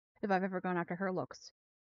well if I've ever gone after her looks.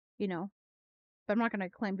 But I'm not gonna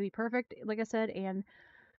claim to be perfect, like I said, and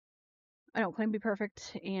I don't claim to be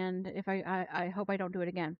perfect. And if I hope I don't do it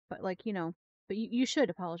again. But but you should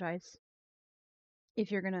apologize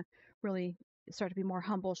if you're gonna really start to be more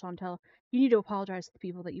humble, Chantel. You need to apologize to the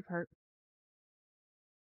people that you've hurt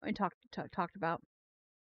and talked about.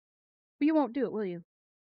 But you won't do it, will you?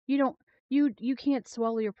 You don't. You can't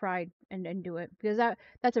swallow your pride and do it, because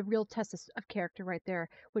that's a real test of character right there.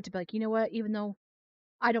 Which to be like, you know what? Even though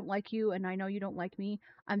I don't like you and I know you don't like me,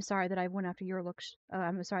 I'm sorry that I went after your looks.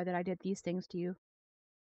 I'm sorry that I did these things to you.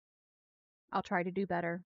 I'll try to do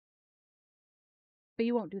better. But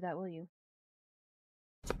you won't do that, will you?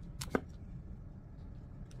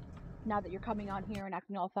 Now that you're coming on here and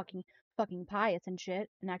acting all fucking pious and shit,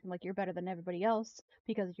 and acting like you're better than everybody else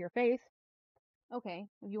because of your faith. Okay,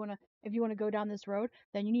 if you wanna go down this road,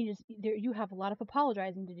 then you have a lot of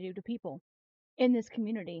apologizing to do to people in this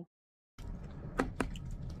community.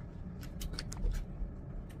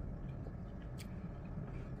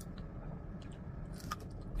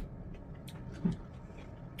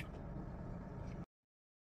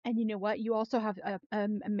 And you know what? You also have a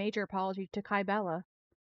major apology to Kai Bella,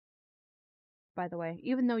 by the way.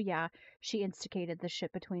 Even though, yeah, she instigated the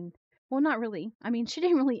shit between. Well, not really. I mean, she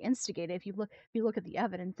didn't really instigate it. If you look at the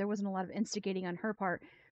evidence, there wasn't a lot of instigating on her part.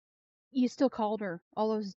 You still called her all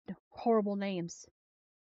those horrible names.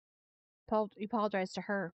 You apologized to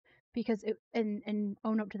her because and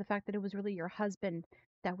own up to the fact that it was really your husband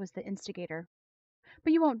that was the instigator.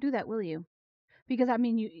 But you won't do that, will you? Because I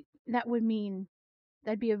mean, that would mean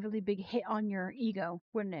that'd be a really big hit on your ego,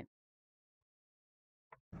 wouldn't it?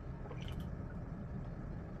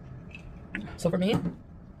 So for me,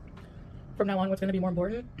 from now on, what's going to be more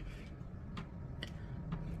important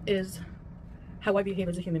is how I behave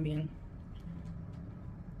as a human being.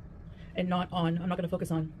 And I'm not going to focus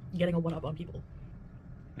on getting a one-up on people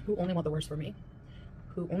who only want the worst for me,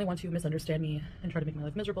 who only want to misunderstand me and try to make my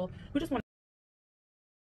life miserable, who just want.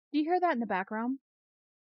 Do you hear that in the background?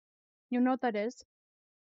 You know what that is?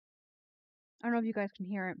 I don't know if you guys can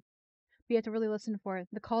hear it, but you have to really listen for it.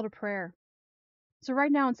 The call to prayer. So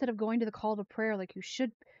right now, instead of going to the call to prayer like you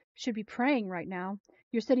should be praying right now,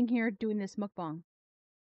 you're sitting here doing this mukbang.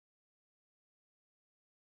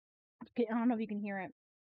 Okay, I don't know if you can hear it.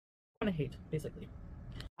 I want to hate, basically.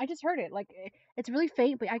 I just heard it. It's really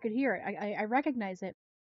faint, but I could hear it. I recognize it.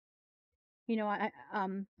 You know,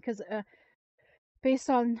 because based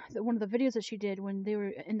on one of the videos that she did when they were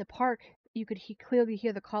in the park, you could clearly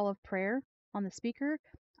hear the call of prayer on the speaker.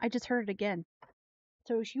 I just heard it again.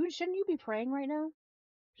 So shouldn't you be praying right now,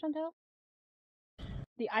 Chantel?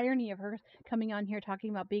 The irony of her coming on here talking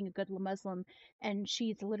about being a good Muslim, and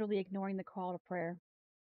she's literally ignoring the call to prayer.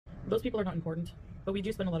 Those people are not important, but we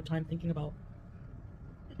do spend a lot of time thinking about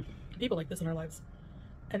people like this in our lives,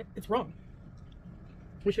 and it's wrong.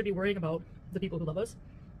 We should be worrying about the people who love us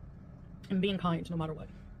and being kind no matter what.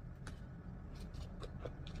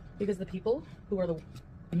 Because the people who are the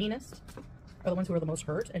meanest are the ones who are the most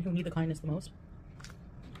hurt and who need the kindness the most.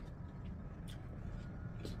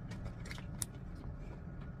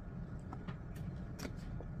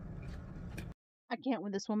 I can't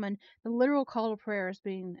with this woman. The literal call to prayer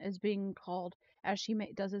is being called as she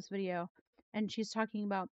does this video, and she's talking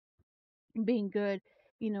about being good,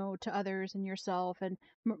 to others and yourself, and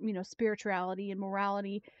spirituality and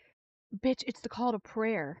morality. Bitch, it's the call to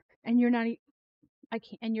prayer, and you're not. I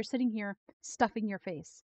can't. And you're sitting here stuffing your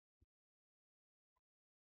face.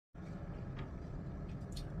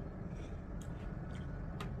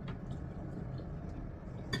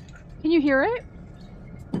 Can you hear it?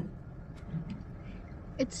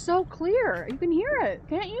 It's so clear. You can hear it,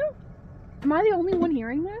 can't you? Am I the only one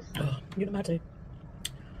hearing this? You don't have to.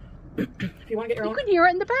 If you want to get your own, you can hear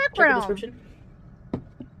it in the background. Check the description.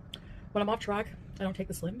 When I'm off track, I don't take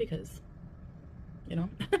the slim because,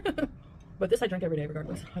 but this I drink every day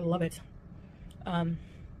regardless. I love it.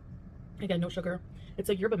 Again, no sugar. It's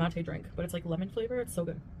a yerba mate drink, but it's like lemon flavor. It's so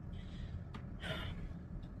good.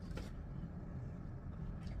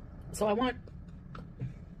 So I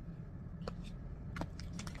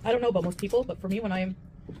don't know about most people, but for me, when I'm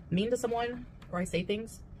mean to someone or I say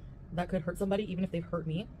things that could hurt somebody, even if they've hurt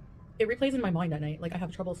me, it replays in my mind at night. Like I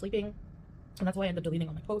have trouble sleeping, and that's why I end up deleting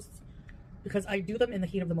all my posts, because I do them in the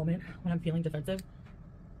heat of the moment when I'm feeling defensive.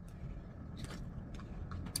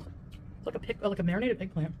 It's like a marinated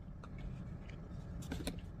eggplant.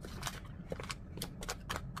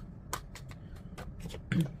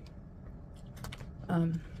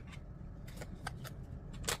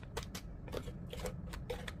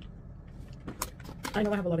 I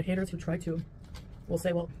know I have a lot of haters who will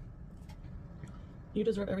say, well, you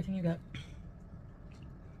deserve everything you get.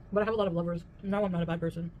 But I have a lot of lovers. No, I'm not a bad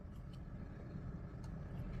person.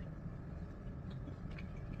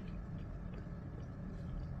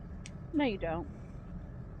 No, you don't.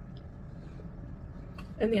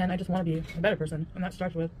 In the end, I just want to be a better person, and that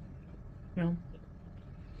starts with,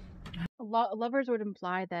 Lovers would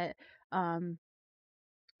imply that,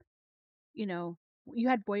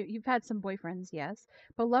 you've had some boyfriends, yes,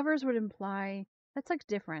 but lovers would imply that's like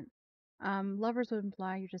different. Lovers would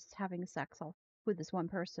imply you're just having sex with this one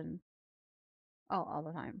person all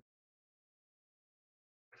the time.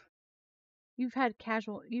 You've had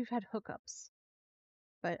hookups,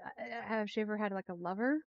 but have you ever had like a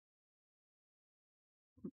lover?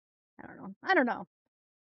 I don't know.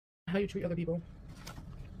 How you treat other people.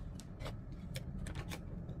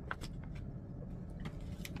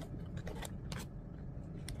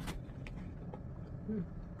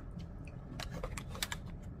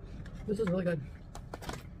 This is really good.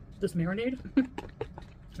 This marinade,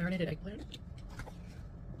 marinated eggplant.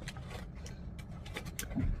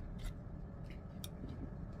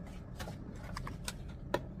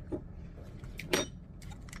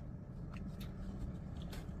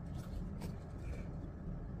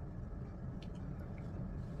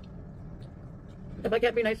 If I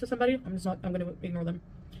can't be nice to somebody, I'm going to ignore them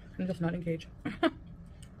and just not engage.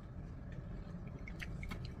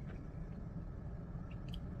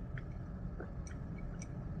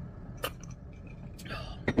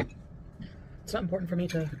 It's not important for me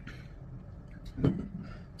to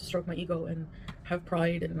stroke my ego and have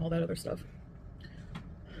pride and all that other stuff.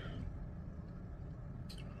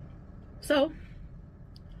 So,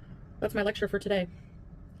 that's my lecture for today.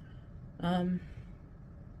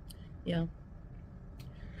 Yeah.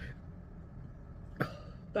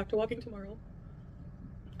 Back to walking tomorrow.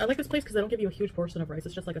 I like this place because they don't give you a huge portion of rice.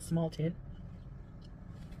 It's just like a small tin.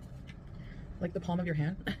 Like the palm of your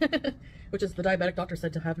hand. Which is the diabetic doctor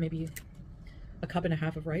said to have maybe a cup and a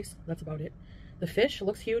half of rice. That's about it. The fish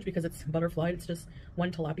looks huge because it's butterflied. It's just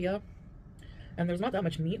one tilapia. And there's not that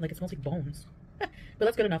much meat. Like it smells like bones. But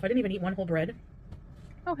that's good enough. I didn't even eat one whole bread.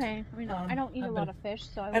 Okay. I mean, I don't eat a lot of fish,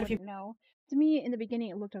 so I wouldn't know. To me, in the beginning,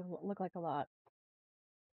 it looked like a lot.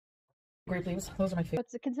 Grape leaves. Those are my favorite.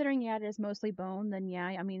 But considering, it is mostly bone, then yeah,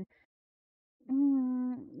 I mean,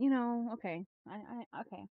 okay.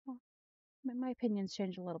 Okay. my opinions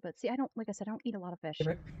change a little bit. See, like I said, I don't eat a lot of fish.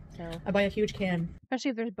 So I buy a huge can.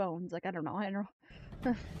 Especially if there's bones. Like, I don't know.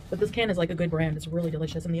 But this can is like a good brand. It's really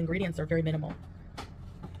delicious, and the ingredients are very minimal,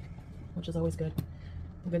 which is always good.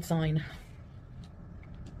 A good sign.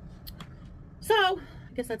 So,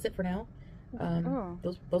 I guess that's it for now.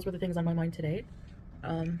 Those were the things on my mind today.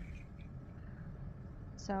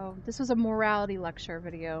 So, this was a morality lecture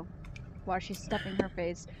video while she's stuffing her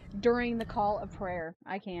face during the call of prayer.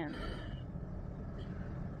 I can't.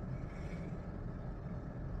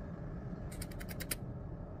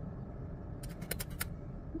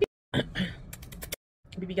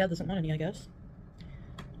 Baby God doesn't want any, I guess.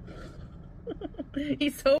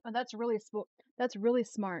 He's so... Oh, that's really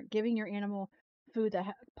smart. Giving your animal food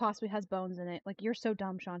that possibly has bones in it. Like, you're so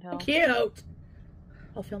dumb, Chantel. Cute!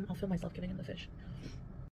 I'll film myself giving him the fish.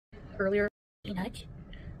 Earlier, peanut.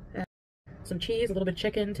 Some cheese, a little bit of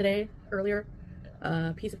chicken today, earlier.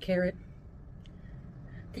 A piece of carrot.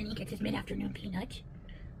 Then he gets his mid-afternoon peanut.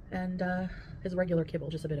 And his regular kibble,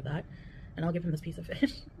 just a bit of that. And I'll give him this piece of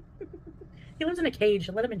fish. He lives in a cage.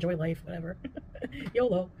 Let him enjoy life, whatever.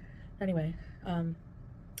 YOLO. Anyway, God,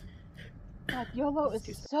 YOLO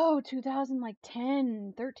is so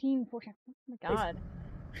 2010, 13, 14. Oh my God.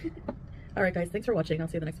 Alright guys, thanks for watching. I'll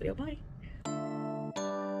see you in the next video. Bye.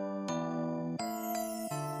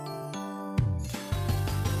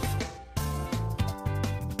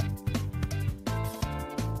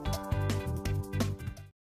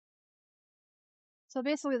 So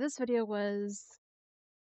basically this video was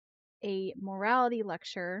a morality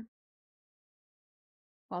lecture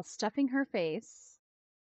while stuffing her face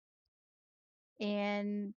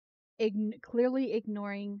and clearly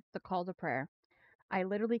ignoring the call to prayer. I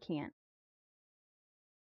literally can't.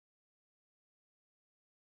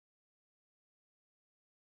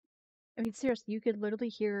 I mean, seriously, you could literally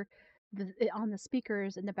hear it on the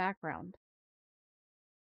speakers in the background.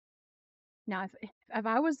 Now, if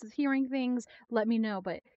I was hearing things, let me know,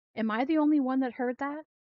 but am I the only one that heard that?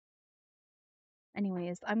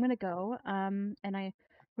 Anyways, I'm gonna go, and I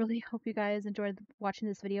really hope you guys enjoyed watching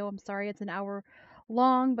this video. I'm sorry it's an hour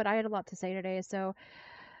long, but I had a lot to say today, so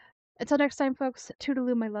until next time, folks,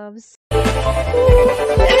 toodaloo, my loves.